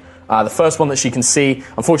 The first one that she can see,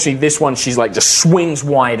 unfortunately, this one she's like just swings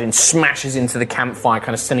wide and smashes into the campfire,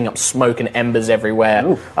 kind of sending up smoke and embers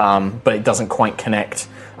everywhere. But it doesn't quite connect.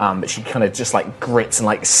 But she kind of just like grits and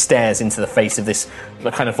like stares into the face of this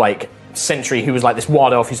kind of like sentry who was like this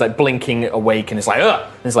wild elf who's like blinking awake and is like, ugh!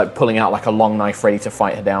 And is like pulling out like a long knife ready to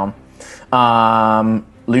fight her down.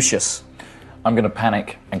 Lucius. I'm going to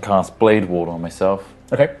panic and cast Blade Ward on myself.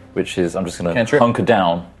 Okay. Which is, I'm just going to Cantrip. hunker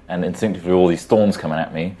down, and instinctively all these thorns coming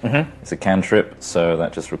at me. It's a cantrip, so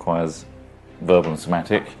that just requires verbal and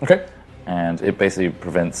somatic. Okay. And it basically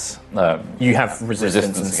prevents You have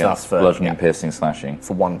resistance and stuff against for bludgeoning, piercing, slashing.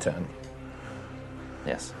 for 1 turn.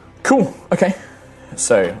 Yes. Cool. Okay.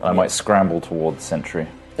 So I might scramble towards Sentry.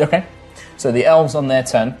 Okay. So the elves on their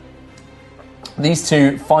turn. These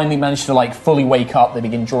two finally manage to like fully wake up. They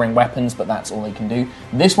begin drawing weapons, but that's all they can do.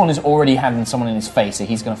 This one is already having someone in his face, so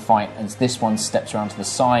he's going to fight as this one steps around to the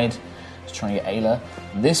side. Just trying to get Ayla.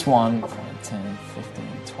 This one, 5, 10, 15,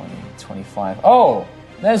 20, 25. Oh,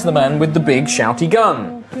 there's the man with the big shouty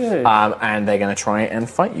gun. And they're going to try and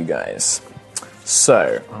fight you guys.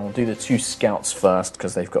 So I will do the 2 scouts first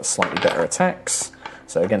because they've got slightly better attacks.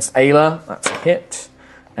 So against Ayla, that's a hit.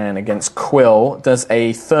 And against Quill, does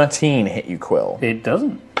a 13 hit you, Quill? It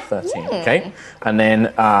doesn't. 13, okay. And then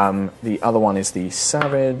the other one is the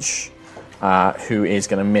Savage, who is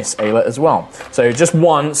going to miss Ayla as well. So just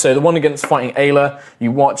one. So the one against fighting Ayla,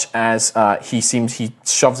 you watch as he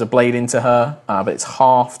shoves a blade into her, but it's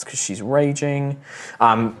halved because she's raging.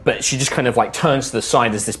 But she just kind of like turns to the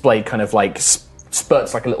side as this blade kind of like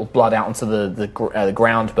spurts like a little blood out onto the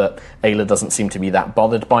ground, but Ayla doesn't seem to be that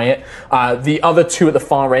bothered by it. The other 2 at the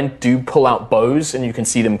far end do pull out bows, and you can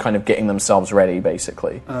see them kind of getting themselves ready,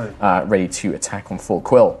 basically. Ready to attack on full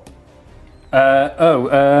Quill.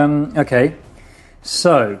 Okay.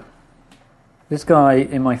 So, this guy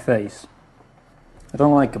in my face. I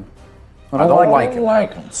don't like him. I don't like him.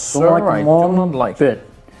 One bit.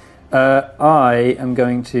 I am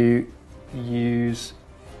going to use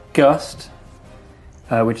Gust,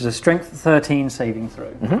 which is a Strength 13 saving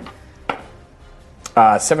throw.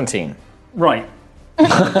 17. Right.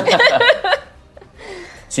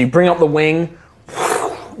 So you bring up the wing,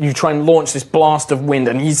 you try and launch this blast of wind,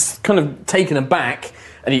 and he's kind of taken aback,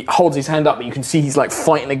 and he holds his hand up, but you can see he's like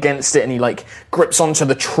fighting against it, and he like grips onto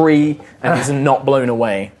the tree, and he's not blown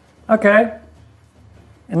away. Okay.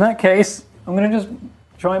 In that case, I'm going to just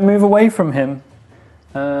try and move away from him.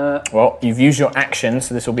 Well, you've used your action,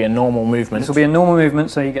 so this will be a normal movement. This will be a normal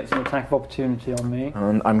movement, so you get some attack of opportunity on me.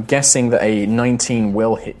 And I'm guessing that a 19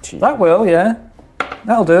 will hit you. That will, yeah.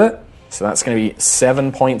 That'll do it. So that's going to be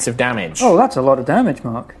 7 points of damage. Oh, that's a lot of damage,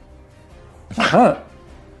 Mark. That hurt.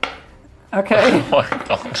 Okay. Oh my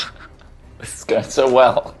god. This is going so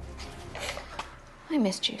well. I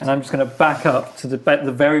missed you. And I'm just going to back up to the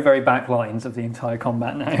very, very back lines of the entire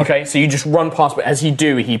combat now. Okay, so you just run past, but as you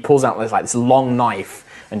do, he pulls out this long knife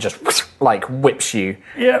and just like whips you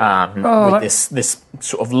with this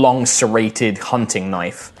sort of long serrated hunting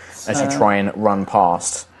knife as you try and run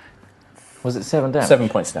past. Was it 7 damage? 7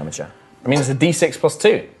 points of damage, yeah. I mean, it's a d6 plus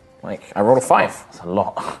 2. Like, I rolled a 5. That's a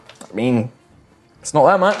lot. I mean, it's not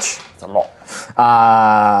that much. It's a lot.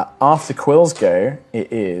 After Quill's go,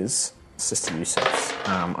 it is Sister Yusuf's.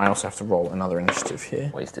 I also have to roll another initiative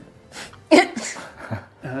here. Wasted. 2,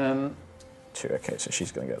 okay, so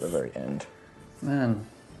she's going to go at the very end. Man.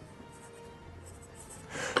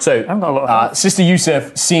 So, I've got a lot of Sister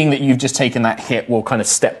Yusuf, seeing that you've just taken that hit, will kind of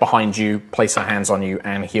step behind you, place her hands on you,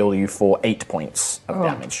 and heal you for 8 points of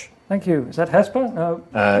damage. Thank you. Is that Hesper? No.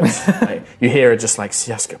 You hear her just like,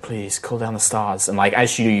 Siaska, please, call down the stars. And like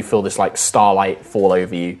as you do, you feel this like starlight fall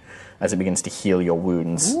over you as it begins to heal your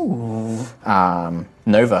wounds. Ooh.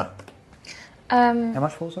 Nova. How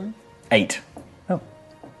much for, sorry? 8. Oh.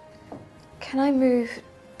 Can I move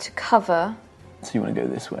to cover So you want to go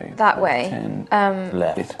this way? that way? 10,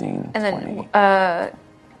 Left. 15, And 20. then,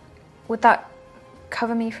 would that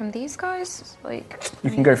cover me from these guys? Like, You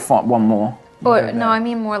can go one more. or no, I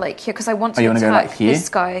mean more like here because I want to you wanna go, attack like, here? this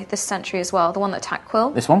guy, this sentry as well, the one that attacked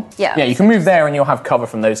Quill. This one? Yeah. Yeah, you can move there and you'll have cover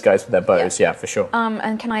from those guys with their bows, yeah for sure.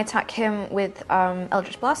 And can I attack him with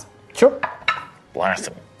Eldritch Blast? Sure. Blast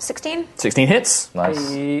him. 16, 16 hits.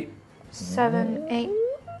 Nice. 7, 8.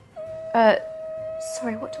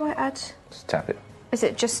 Sorry, what do I add? Just tap it. Is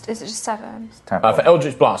it just 7? Tap For it.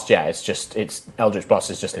 Eldritch Blast, yeah, it's Eldritch Blast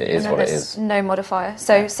is just It is And what then it there's is. no modifier,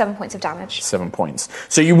 so 7 points of damage. 7 points.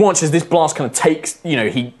 So you watch as this blast kind of takes,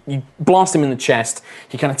 you blast him in the chest,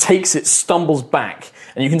 he kind of takes it, stumbles back,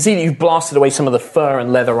 and you can see that you've blasted away some of the fur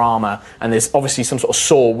and leather armor, and there's obviously some sort of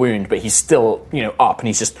sore wound, but he's still, up, and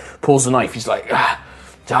he just pulls the knife, he's like,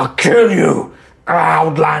 I'll kill you!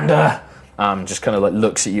 Outlander! Just kind of like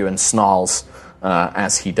looks at you and snarls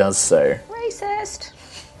as he does so. Racist.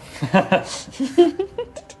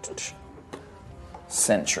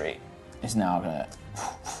 Sentry is now going to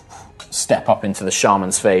step up into the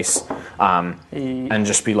shaman's face and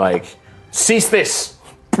just be like, cease this!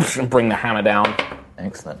 And bring the hammer down.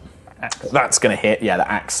 Excellent. That's going to hit. Yeah, the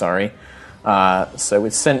axe, sorry. So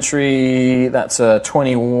with Sentry, that's a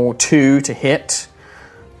 22 to hit.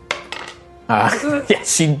 Yeah,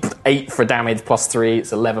 she 8 for damage plus 3.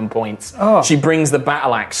 It's 11 points. Oh. She brings the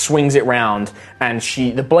battle axe, swings it round, and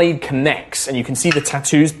the blade connects, and you can see the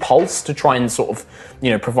tattoos pulse to try and sort of,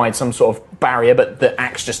 provide some sort of barrier. But the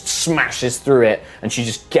axe just smashes through it, and she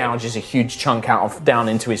just gouges a huge chunk down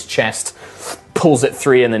into his chest, pulls it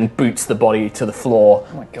free, and then boots the body to the floor,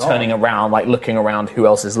 turning around, like looking around who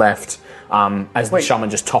else is left. As the shaman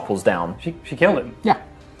just topples down. She killed him? Yeah.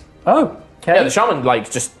 Oh, okay. Yeah, the shaman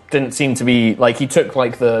just didn't seem to be he took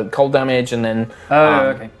the cold damage and then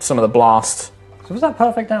some of the blast. So was that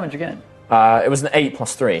perfect damage again? It was an 8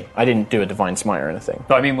 plus 3. I didn't do a divine smite or anything.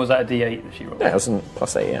 But I mean, was that a D8 that she rolled? Yeah, it was a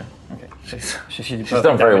plus 8. Yeah. Okay. She's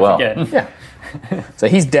done very well. Again. Yeah. So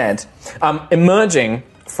he's dead. Emerging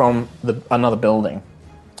from another building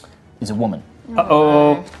is a woman.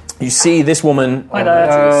 Uh-oh. You see this woman. Hi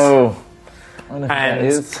there. Oh.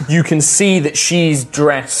 And you can see that she's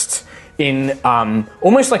dressed in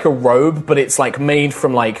almost like a robe, but it's made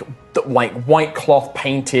from white cloth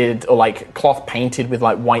painted, or cloth painted with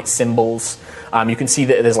white symbols. You can see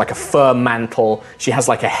that there's a fur mantle. She has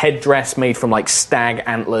a headdress made from stag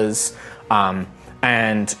antlers,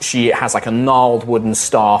 and she has a gnarled wooden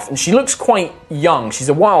staff, and she looks quite young. She's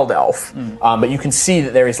a wild elf, but you can see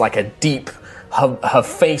that there is a deep. Her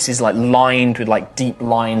face is lined with deep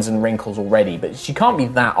lines and wrinkles already, but she can't be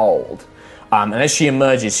that old. And as she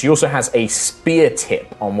emerges, she also has a spear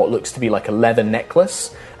tip on what looks to be a leather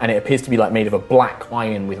necklace, and it appears to be made of a black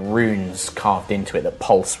iron with runes carved into it that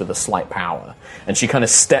pulse with a slight power. And she kind of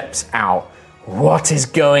steps out. What is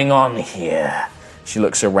going on here? She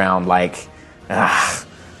looks around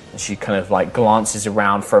and she kind of glances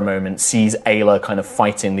around for a moment, sees Ayla kind of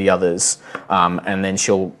fighting the others, and then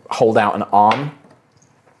she'll hold out an arm,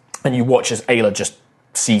 and you watch as Ayla just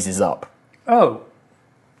seizes up. Oh.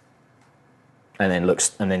 And then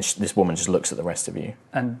this woman just looks at the rest of you.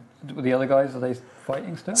 And the other guys, are they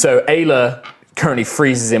fighting still? So Ayla currently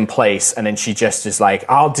freezes in place, and then she just is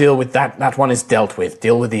I'll deal with that. That one is dealt with.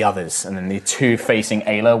 Deal with the others. And then the two facing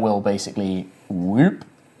Ayla will basically whoop.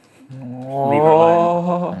 Leave her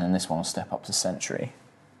alone. And then this one will step up to Sentry.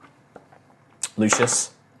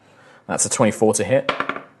 Lucius, that's a 24 to hit.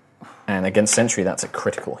 And against Sentry, that's a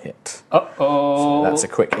critical hit. Uh-oh. So that's a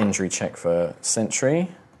quick injury check for Sentry.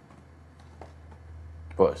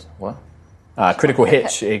 What? Critical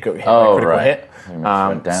hit. He got hit by Oh, a critical right. hit.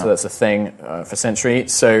 Went down. So that's a thing for Sentry.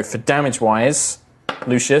 So for damage-wise,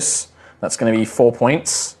 Lucius, that's going to be 4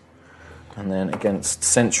 points. And then against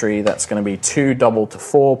Sentry, that's going to be 2 doubled to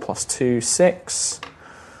 4 plus 2, 6.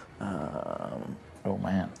 Oh,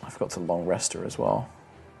 man. I forgot to long rest her as well.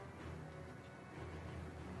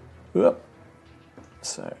 Whoop.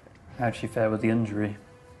 So How'd she fare with the injury?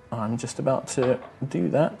 I'm just about to do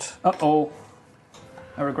that. Uh-oh.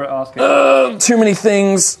 I regret asking. Too many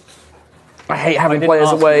things. I hate having I didn't players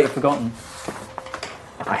ask, away. I've forgotten.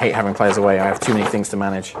 I hate having players away. I have too many things to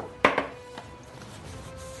manage.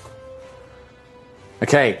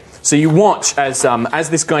 Okay, so you watch as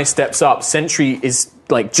this guy steps up. Sentry is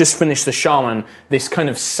just finished the shaman. This kind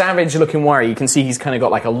of savage-looking warrior. You can see he's kind of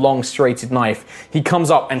got a long serrated knife. He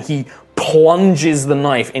comes up and he plunges the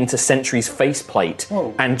knife into Sentry's faceplate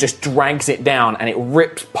and just drags it down, and it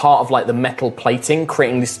rips part of the metal plating,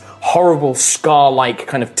 creating this horrible scar-like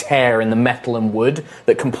kind of tear in the metal and wood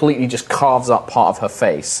that completely just carves up part of her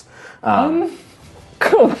face.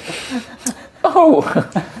 Cool.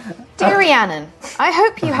 Oh. Dear Rhiannon, I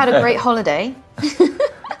hope you had a great holiday.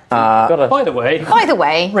 By the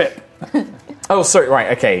way, Rip. Oh, sorry,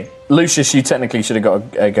 right, okay. Lucius, you technically should have got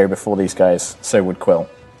a go before these guys. So would Quill.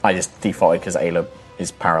 I just defaulted because Ayla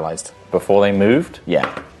is paralysed. Before they moved?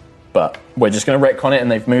 Yeah. But we're just going to retcon it and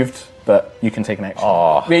they've moved, but you can take an action.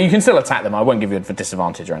 Oh. Yeah, you can still attack them. I won't give you a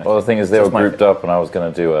disadvantage or anything. Well, the thing is, they were grouped up and I was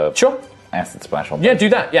going to do a Sure. acid splash on them. Yeah, do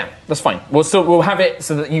that. Yeah, that's fine. We'll have it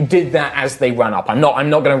so that you did that as they run up. I'm not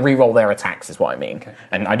going to re-roll their attacks, is what I mean. Okay.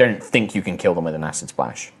 And I don't think you can kill them with an acid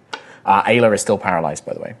splash. Ayla is still paralysed,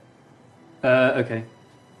 by the way. okay.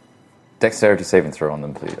 Dexterity saving throw on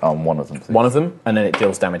them, please. On one of them, please. One of them, and then it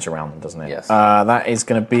deals damage around them, doesn't it? Yes. That is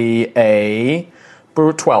going to be a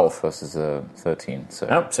 12. Versus a 13. So,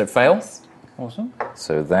 Oh, so fail. Awesome.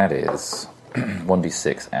 so that is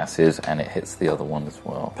 1d6 acid, and it hits the other one as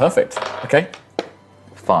well. Perfect. Okay.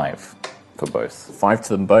 5 for both. 5 to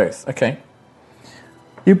them both. Okay.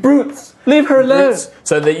 You brutes! Leave her alone!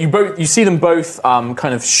 So that you see them both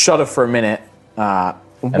kind of shudder for a minute.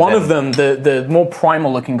 One of them, the more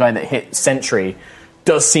primal looking guy that hit Sentry,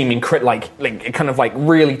 does seem like it kind of like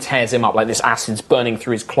really tears him up, like this acid's burning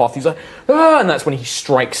through his cloth. He's like, ah! And that's when he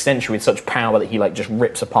strikes Sentry with such power that he like just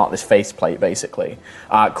rips apart this faceplate, basically.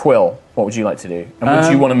 Quill, what would you like to do? And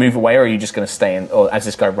would you want to move away, or are you just going to stay in, or as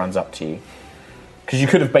this guy runs up to you? Because you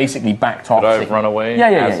could have basically backed off. Could I have run away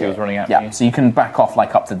as he was running at me? Yeah, so you can back off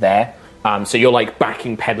like up to there. So you're like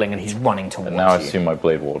backing, pedaling, and he's running towards And now I you. assume my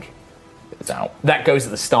Blade Ward is out. That goes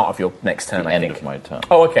at the start of your next turn, I End think. of my turn.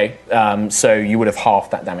 Oh, okay. So you would have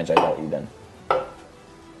halved that damage I dealt you then.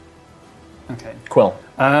 Okay. Quill.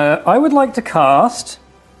 I would like to cast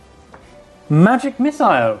Magic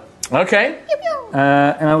Missile. Okay.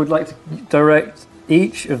 And I would like to direct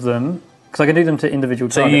each of them, because I can do them to individual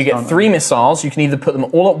So targets. you get can't I? 3 missiles. You can either put them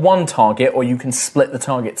all at one target, or you can split the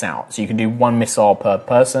targets out. So you can do 1 missile per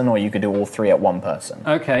person, or you could do all 3 at one person.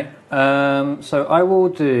 Okay. So I will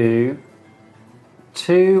do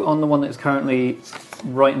 2 on the one that is currently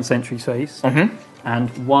right in Sentry's face,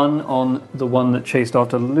 and 1 on the one that chased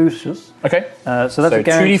after Lucius. Okay. So that's So a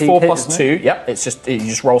guaranteed 2d4 hit, plus isn't 2. it? Yep. It's just you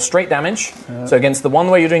just roll straight damage. So against the one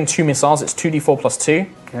where you're doing 2 missiles, it's 2d4 plus 2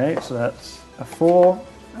 Okay, so that's a 4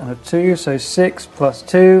 and a 2, so 6 plus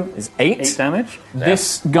 2 is 8. 8 damage.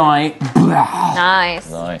 This guy. Nice.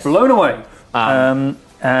 Nice. Blown away.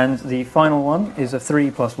 And the final one is a 3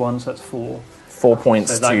 plus 1, so that's 4. 4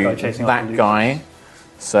 points So that guy to chasing after that Lucius. guy.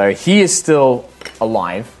 So he is still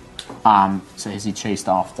alive. So is he chased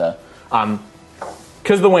after?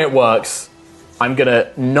 Because of the way it works, I'm going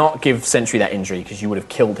to not give Sentry that injury because you would have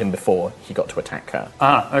killed him before he got to attack her.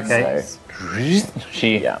 Ah, okay. So,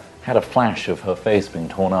 She Yeah. had a flash of her face being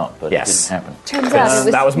torn up, but Yes. it didn't happen. Turns out it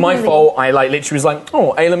was that was my really- fault. I like literally was like,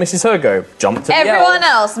 oh, Ayla misses her go. Jumped to Everyone the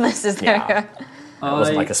elf. else misses Yeah. their It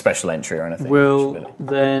wasn't like a special entry or anything. Will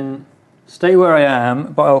then stay where I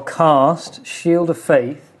am, but I'll cast Shield of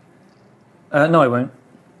Faith. No, I won't.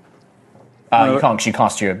 You can't because you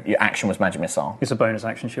cast your action was Magic Missile. It's a bonus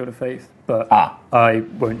action, Shield of Faith, but Ah. I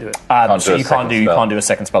won't do it. Can't So do a you can't second do you spell. can't do a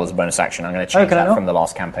second spell as a bonus action. I'm going to change can I that not? from the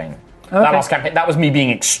last campaign. Okay. That last campaign, that was me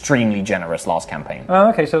being extremely generous last campaign. Oh,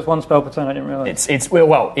 okay, so it's 1 spell per turn, I didn't realise.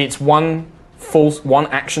 It's one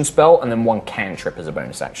action spell and then 1 cantrip as a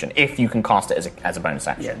bonus action if you can cast it as a bonus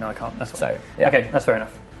action. Yeah, no, I can't. That's fine. So, yeah. Okay, that's fair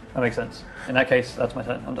enough. That makes sense. In that case, that's my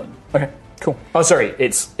turn. I'm done. Okay, cool. Oh, sorry.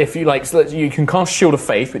 It's if you like, so you can cast Shield of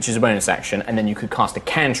Faith, which is a bonus action, and then you could cast a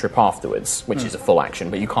cantrip afterwards, which is a full action,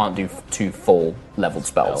 but you can't do 2 full leveled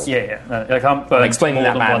spells. Yeah, yeah. No, I can't burn explaining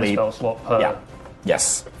more that than badly. 1 spell slot per Yeah.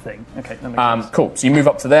 Yes. thing. Okay, that makes sense. Cool. So you move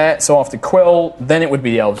up to there. So after Quill, then it would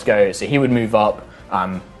be the elves go. So he would move up.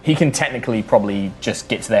 He can technically probably just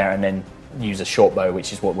get to there and then use a short bow,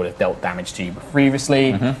 which is what would have dealt damage to you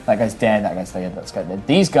previously. That guy's dead. That guy's dead. That's dead.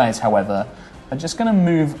 These guys, however, are just going to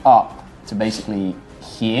move up to basically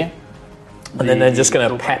here, and then they're just going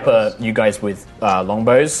to pepper you guys with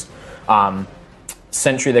longbows.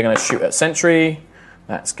 Sentry, they're going to shoot at Sentry.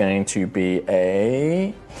 That's going to be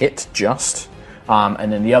a hit just.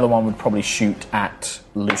 And then the other one would probably shoot at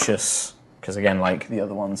Lucius, because again, like the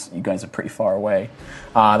other ones, you guys are pretty far away.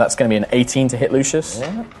 That's going to be an 18 to hit Lucius.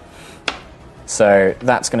 Yeah. So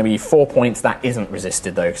that's going to be 4 points. That isn't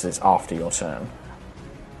resisted though, because it's after your turn.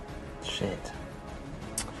 Shit.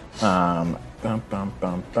 Bum, bum,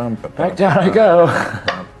 bum, bum, Back down I go.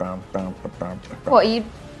 What, are you...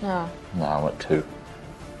 No. No, I'm at 2.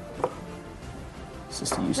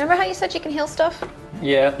 Remember how you said you can heal stuff?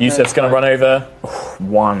 Yeah. Yusuf's going to run over.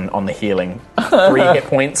 1 on the healing. 3 hit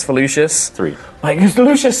points for Lucius. 3. Like, it's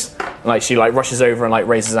Lucius! Like, she like rushes over and like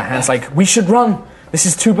raises her hands like, we should run! This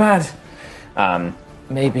is too bad!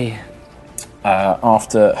 Maybe.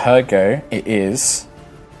 After her go, it is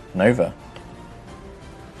Nova.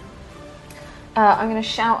 I'm going to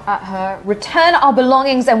shout at her, return our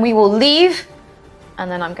belongings and we will leave. And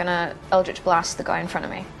then I'm going to Eldritch Blast the guy in front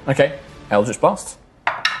of me. Okay, Eldritch Blast.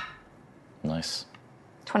 Nice.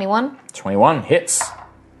 21, 21 hits.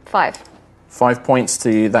 5. 5 points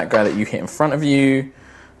to that guy that you hit in front of you.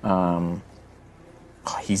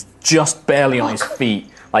 He's just barely on his feet.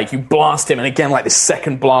 Like, you blast him, and again, like, the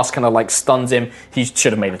second blast kind of, like, stuns him. He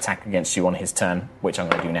should have made attack against you on his turn, which I'm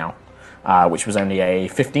going to do now, which was only a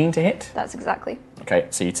 15 to hit. That's exactly. Okay,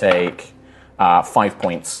 so you take 5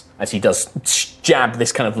 points as he does jab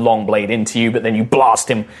this kind of long blade into you, but then you blast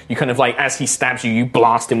him. You kind of like, as he stabs you, you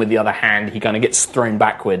blast him with the other hand. He kind of gets thrown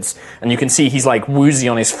backwards, and you can see he's like woozy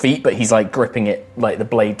on his feet, but he's like gripping it, like the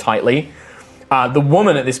blade tightly. The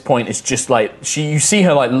woman at this point is just like you see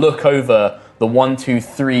her like look over the 1, 2,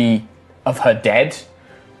 3 of her dead,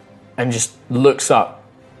 and just looks up.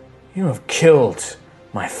 You have killed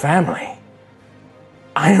my family.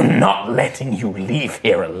 I am not letting you leave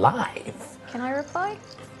here alive. Can I reply?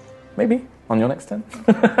 Maybe on your next turn.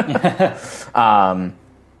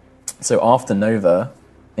 So after Nova,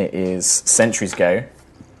 it is Sentry's go.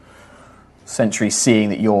 Sentry, seeing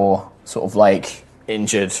that you're sort of like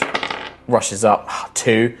injured, rushes up.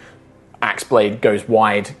 2, axe blade goes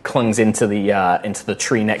wide, clungs into the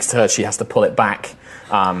tree next to her. She has to pull it back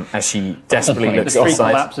as she desperately looks The tree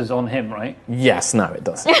offside. collapses on him, right? Yes, no, it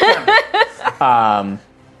doesn't.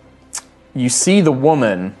 You see the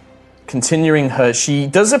woman continuing her. She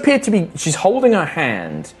does appear to be. She's holding her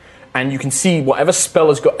hand, and you can see whatever spell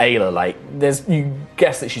has got Ayla. Like, you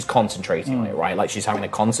guess that she's concentrating on it, right? Like she's having to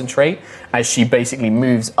concentrate as she basically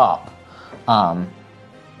moves up, and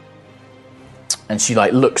she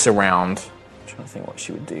like looks around. I'm trying to think what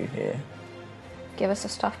she would do here. Give us the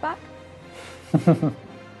stuff back.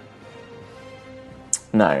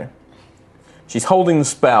 No, she's holding the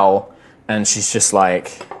spell, and she's just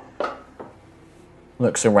like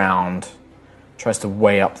looks around, tries to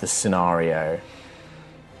weigh up the scenario.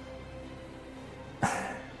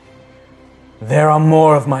 There are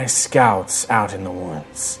more of my scouts out in the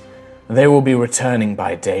woods. They will be returning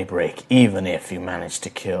by daybreak, even if you manage to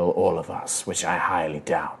kill all of us, which I highly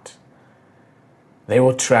doubt. They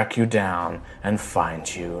will track you down and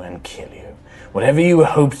find you and kill you. Whatever you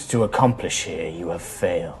hoped to accomplish here, you have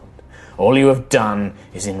failed. All you have done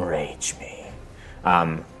is enrage me.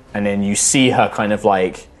 And then you see her kind of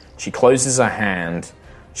like, she closes her hand,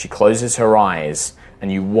 she closes her eyes,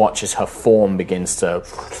 and you watch as her form begins to...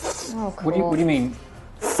 Oh, cool. What do you mean?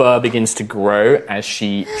 Fur begins to grow as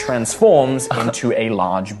she transforms into a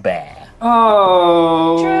large bear.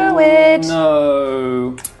 Oh, Druid.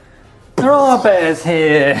 No. There are bears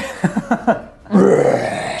here.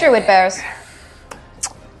 Druid bears.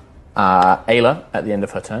 Ayla, at the end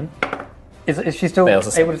of her turn, Is she still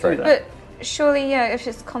fails a able to saving do throw. that? But surely, yeah, if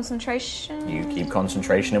it's concentration. You keep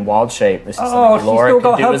concentration in wild shape. This is Oh, something she's Laura still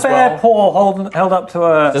can got do her as bear well. paw held up to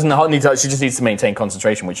her. Doesn't need to, she just needs to maintain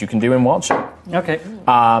concentration, which you can do in wild shape. Okay.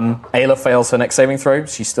 Ayla fails her next saving throw.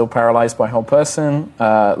 She's still paralyzed by whole person.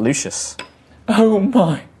 Lucius. Oh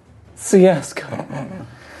my, Siaska.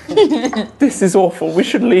 This is awful. We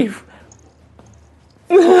should leave.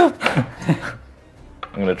 I'm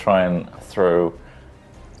going to try and throw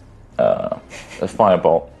a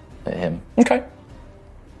firebolt at him. Okay.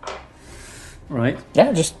 Right.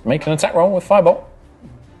 Yeah, just make an attack roll with firebolt.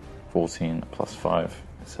 14 plus 5.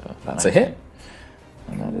 So That's a hit.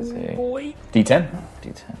 And that is a D10.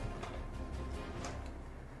 D10.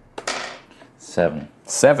 7.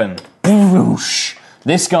 7. Boosh.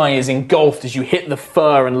 This guy is engulfed as you hit the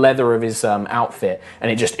fur and leather of his outfit, and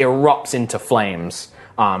it just erupts into flames.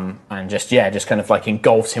 And just kind of like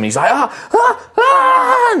engulfs him. He's like,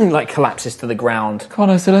 and he like collapses to the ground. Come on,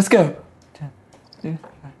 Ursula, let's go.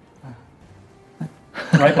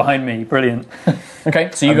 Right behind me. Brilliant. Okay,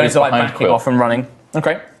 so you guys are like behind backing Quill. off and running.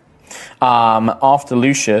 Okay. After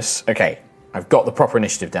Lucius, okay, I've got the proper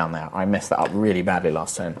initiative down there. I messed that up really badly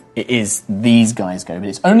last turn. It is these guys go, but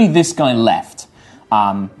it's only this guy left.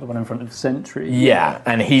 The one in front of Sentry. Yeah,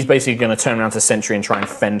 and he's basically going to turn around to Sentry and try and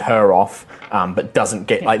fend her off, but doesn't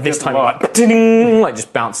get, like, this time, like, ding, like,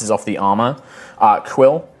 just bounces off the armor.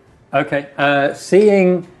 Quill. Okay.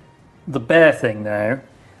 Seeing the bear thing now,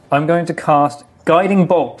 I'm going to cast Guiding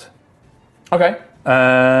Bolt. Okay.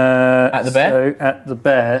 At the bear? So, at the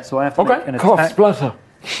bear. So I have to Okay. make an Cough, attack. splutter.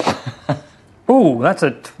 Ooh, that's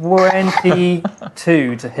a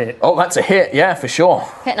 22 to hit. Oh, that's a hit, yeah, for sure.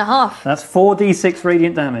 Hit and a half. That's 4d6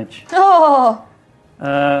 radiant damage. Oh! Do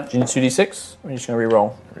you need 2d6? Or are you just going to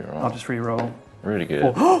re-roll? I'll just re-roll. Really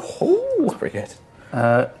good. Ooh, that's pretty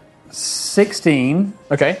good. 16.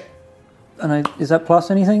 Okay. And is that plus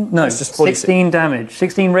anything? No, It's just 46. 16 damage.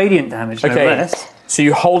 16 radiant damage, no Okay. less. So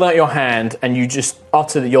you hold out your hand and you just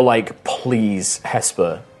utter that you're like, please,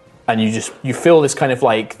 Hesper. And you feel this kind of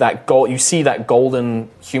like that gold, you see that golden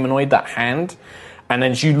humanoid, that hand, and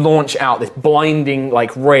then you launch out this blinding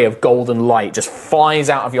like ray of golden light, just flies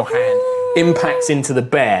out of your hand, impacts into the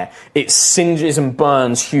bear. It singes and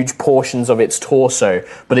burns huge portions of its torso,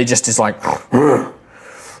 but it just is like, but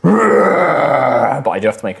I do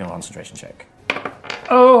have to make a concentration check,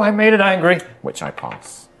 Oh, I made it angry. which I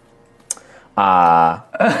pass.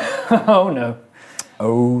 Oh no.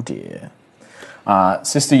 Oh dear.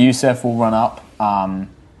 Sister Yusef will run up.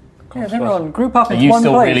 Yes, everyone, group up Are in you one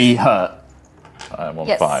still place. really hurt? I'm on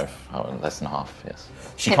Yes. 5. Oh, less than half, yes.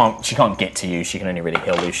 She can't get to you. She can only really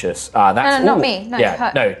heal Lucius. That's No, not ooh. me. No, yeah,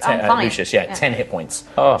 her. no, I'm fine. Lucius. Yeah, 10 hit points.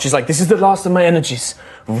 Oh. She's like, this is the last of my energies.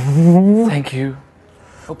 Thank you.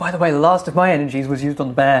 Oh, by the way, the last of my energies was used on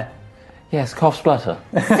the bear. Yes, cough splutter.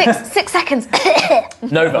 6 seconds.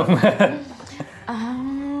 Nova.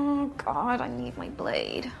 Oh God, I need my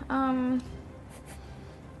blade.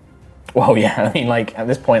 Well, yeah. I mean, like at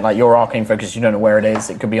this point, like your arcane focus, you don't know where it is.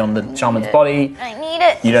 It could be on the shaman's body. I need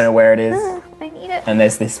it. You don't know where it is. I need it. And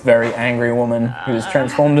there's this very angry woman who has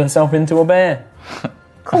transformed herself into a bear.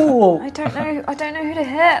 Cool. I don't know who to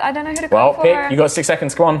hit. I don't know who to Well, go for. pick. You got 6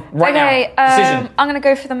 seconds. Come on, right Okay, now. Decision. I'm gonna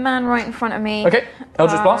go for the man right in front of me. Okay.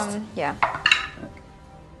 Eldritch Blast. Yeah.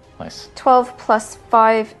 Nice. 12 plus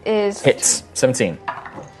 5 is Hits. 17.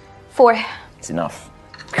 4. It's enough.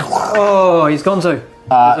 Oh, he's gone so.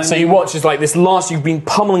 So you watch as like this last, you've been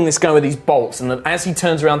pummeling this guy with these bolts, and then as he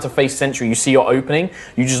turns around to face Sentry, you see your opening,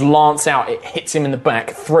 you just lance out, it hits him in the back,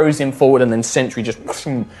 throws him forward, and then Sentry just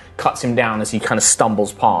cuts him down as he kind of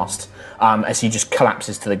stumbles past, as he just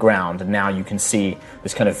collapses to the ground, and now you can see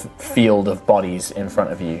this kind of field of bodies in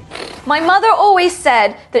front of you. My mother always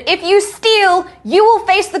said that if you steal, you will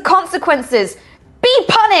face the consequences. Be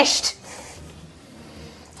punished.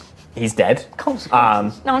 He's dead.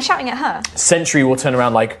 No, I'm shouting at her. Sentry will turn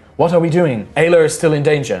around like, what are we doing? Ayla is still in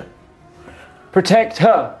danger. Protect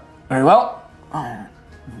her. Very well. 5,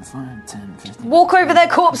 10, 15. Walk over their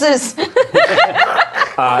corpses.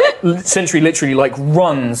 Sentry literally like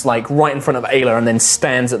runs like right in front of Ayla and then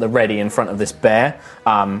stands at the ready in front of this bear,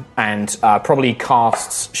 and probably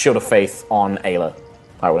casts Shield of Faith on Ayla,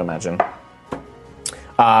 I would imagine.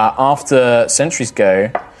 After Sentry's go,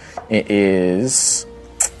 it is...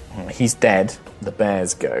 He's dead. The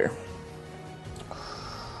bears go.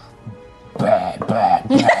 Bear.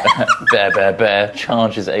 Bear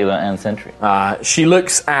charges Ayla and Sentry. She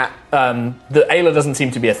looks at... the Ayla doesn't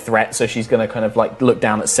seem to be a threat, so she's going to kind of like look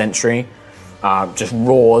down at Sentry, just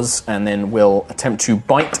roars, and then will attempt to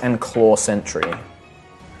bite and claw Sentry.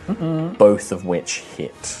 Both of which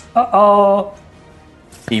hit. Uh-oh.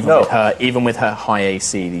 Even with her high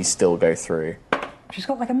AC, these still go through. She's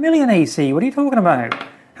got like 1,000,000 AC. What are you talking about?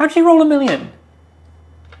 How'd she roll 1,000,000?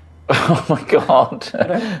 Oh my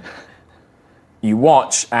god. You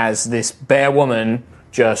watch as this bear woman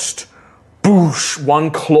just boosh, one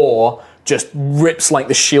claw just rips like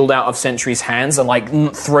the shield out of Sentry's hands and like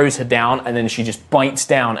throws her down, and then she just bites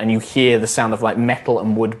down, and you hear the sound of like metal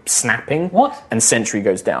and wood snapping. What? And Sentry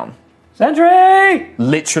goes down. Sentry!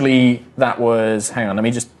 Literally, that was... Hang on, let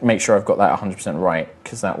me just make sure I've got that 100% right,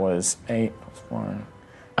 because that was 8 plus 1...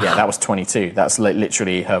 Yeah, that was 22. That's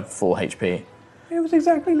literally her full HP. It was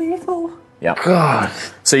exactly lethal. Yeah. God.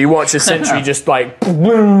 So you watch a Sentry just like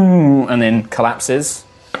boom, and then collapses.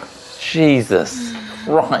 Jesus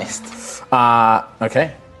Christ.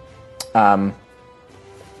 Okay. Ayla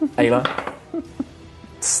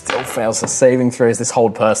still fails her saving throws. This whole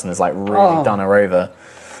person has like really done her over.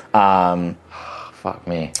 Fuck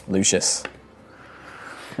me. Lucius.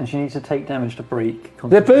 And she needs to take damage to break.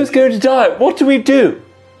 They're both going to die. What do we do?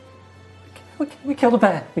 We killed a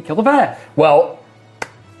bear. We killed a bear. Well,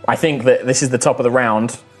 I think that this is the top of the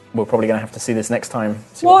round. We're probably going to have to see this next time.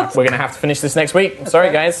 What? We're going to have to finish this next week.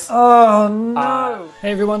 Sorry, guys. Oh, no.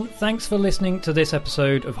 Hey everyone, thanks for listening to this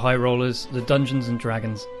episode of High Rollers, the Dungeons &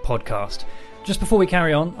 Dragons podcast. Just before we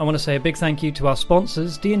carry on, I want to say a big thank you to our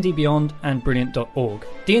sponsors, D&D Beyond and Brilliant.org.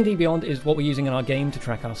 D&D Beyond is what we're using in our game to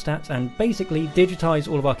track our stats and basically digitize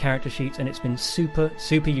all of our character sheets, and it's been super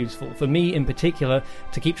useful, for me in particular,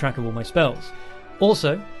 to keep track of all my spells.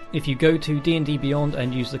 Also, if you go to D&D Beyond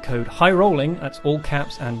and use the code HIGHROLLING, that's all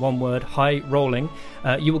caps and one word, HIGHROLLING,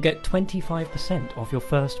 you will get 25% off your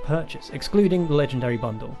first purchase, excluding the Legendary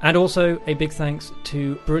Bundle. And also, a big thanks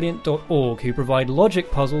to Brilliant.org, who provide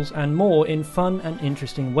logic puzzles and more in fun and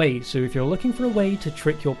interesting ways. So if you're looking for a way to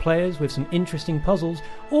trick your players with some interesting puzzles,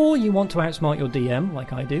 or you want to outsmart your DM,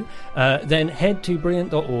 like I do, then head to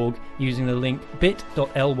Brilliant.org using the link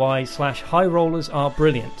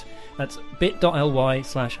bit.ly/highrollersarebrilliant. That's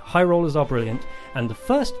bit.ly/highrollersarebrilliant, and the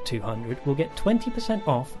first 200 will get 20%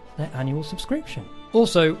 off their annual subscription.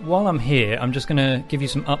 Also, while I'm here, I'm just going to give you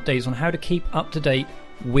some updates on how to keep up to date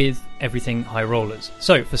with everything High Rollers.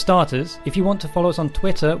 So, for starters, if you want to follow us on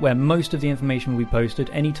Twitter, where most of the information will be posted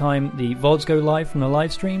anytime the VODs go live from the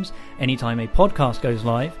live streams, anytime a podcast goes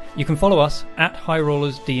live, you can follow us at High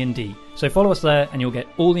Rollers D&D. So follow us there and you'll get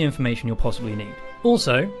all the information you'll possibly need.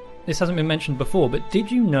 Also, this hasn't been mentioned before, but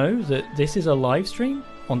did you know that this is a live stream?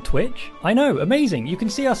 on Twitch. I know, amazing. You can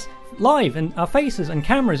see us live and our faces and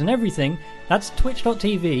cameras and everything. That's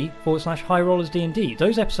twitch.tv/HighRollersDND.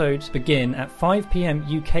 Those episodes begin at 5 p.m.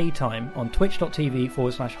 UK time on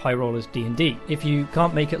twitch.tv/HighRollersDND. If you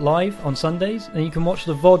can't make it live on Sundays, then you can watch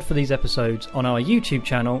the VOD for these episodes on our YouTube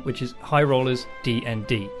channel, which is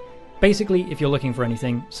HighRollersDND. Basically, if you're looking for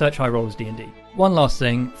anything, search High Rollers D&D. One last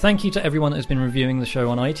thing, thank you to everyone that has been reviewing the show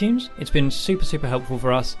on iTunes. It's been super helpful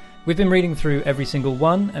for us. We've been reading through every single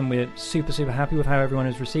one, and we're super happy with how everyone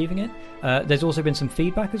is receiving it. There's also been some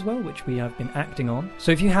feedback as well, which we have been acting on.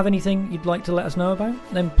 So if you have anything you'd like to let us know about,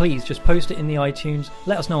 then please just post it in the iTunes.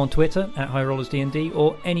 Let us know on Twitter @HighRollersDND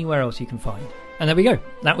or anywhere else you can find. And there we go.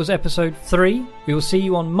 That was episode 3. We will see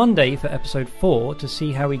you on Monday for episode 4 to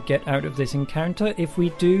see how we get out of this encounter. If we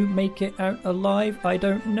do make it out alive, I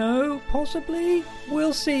don't know. Possibly.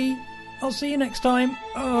 We'll see. I'll see you next time.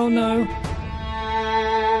 Oh no.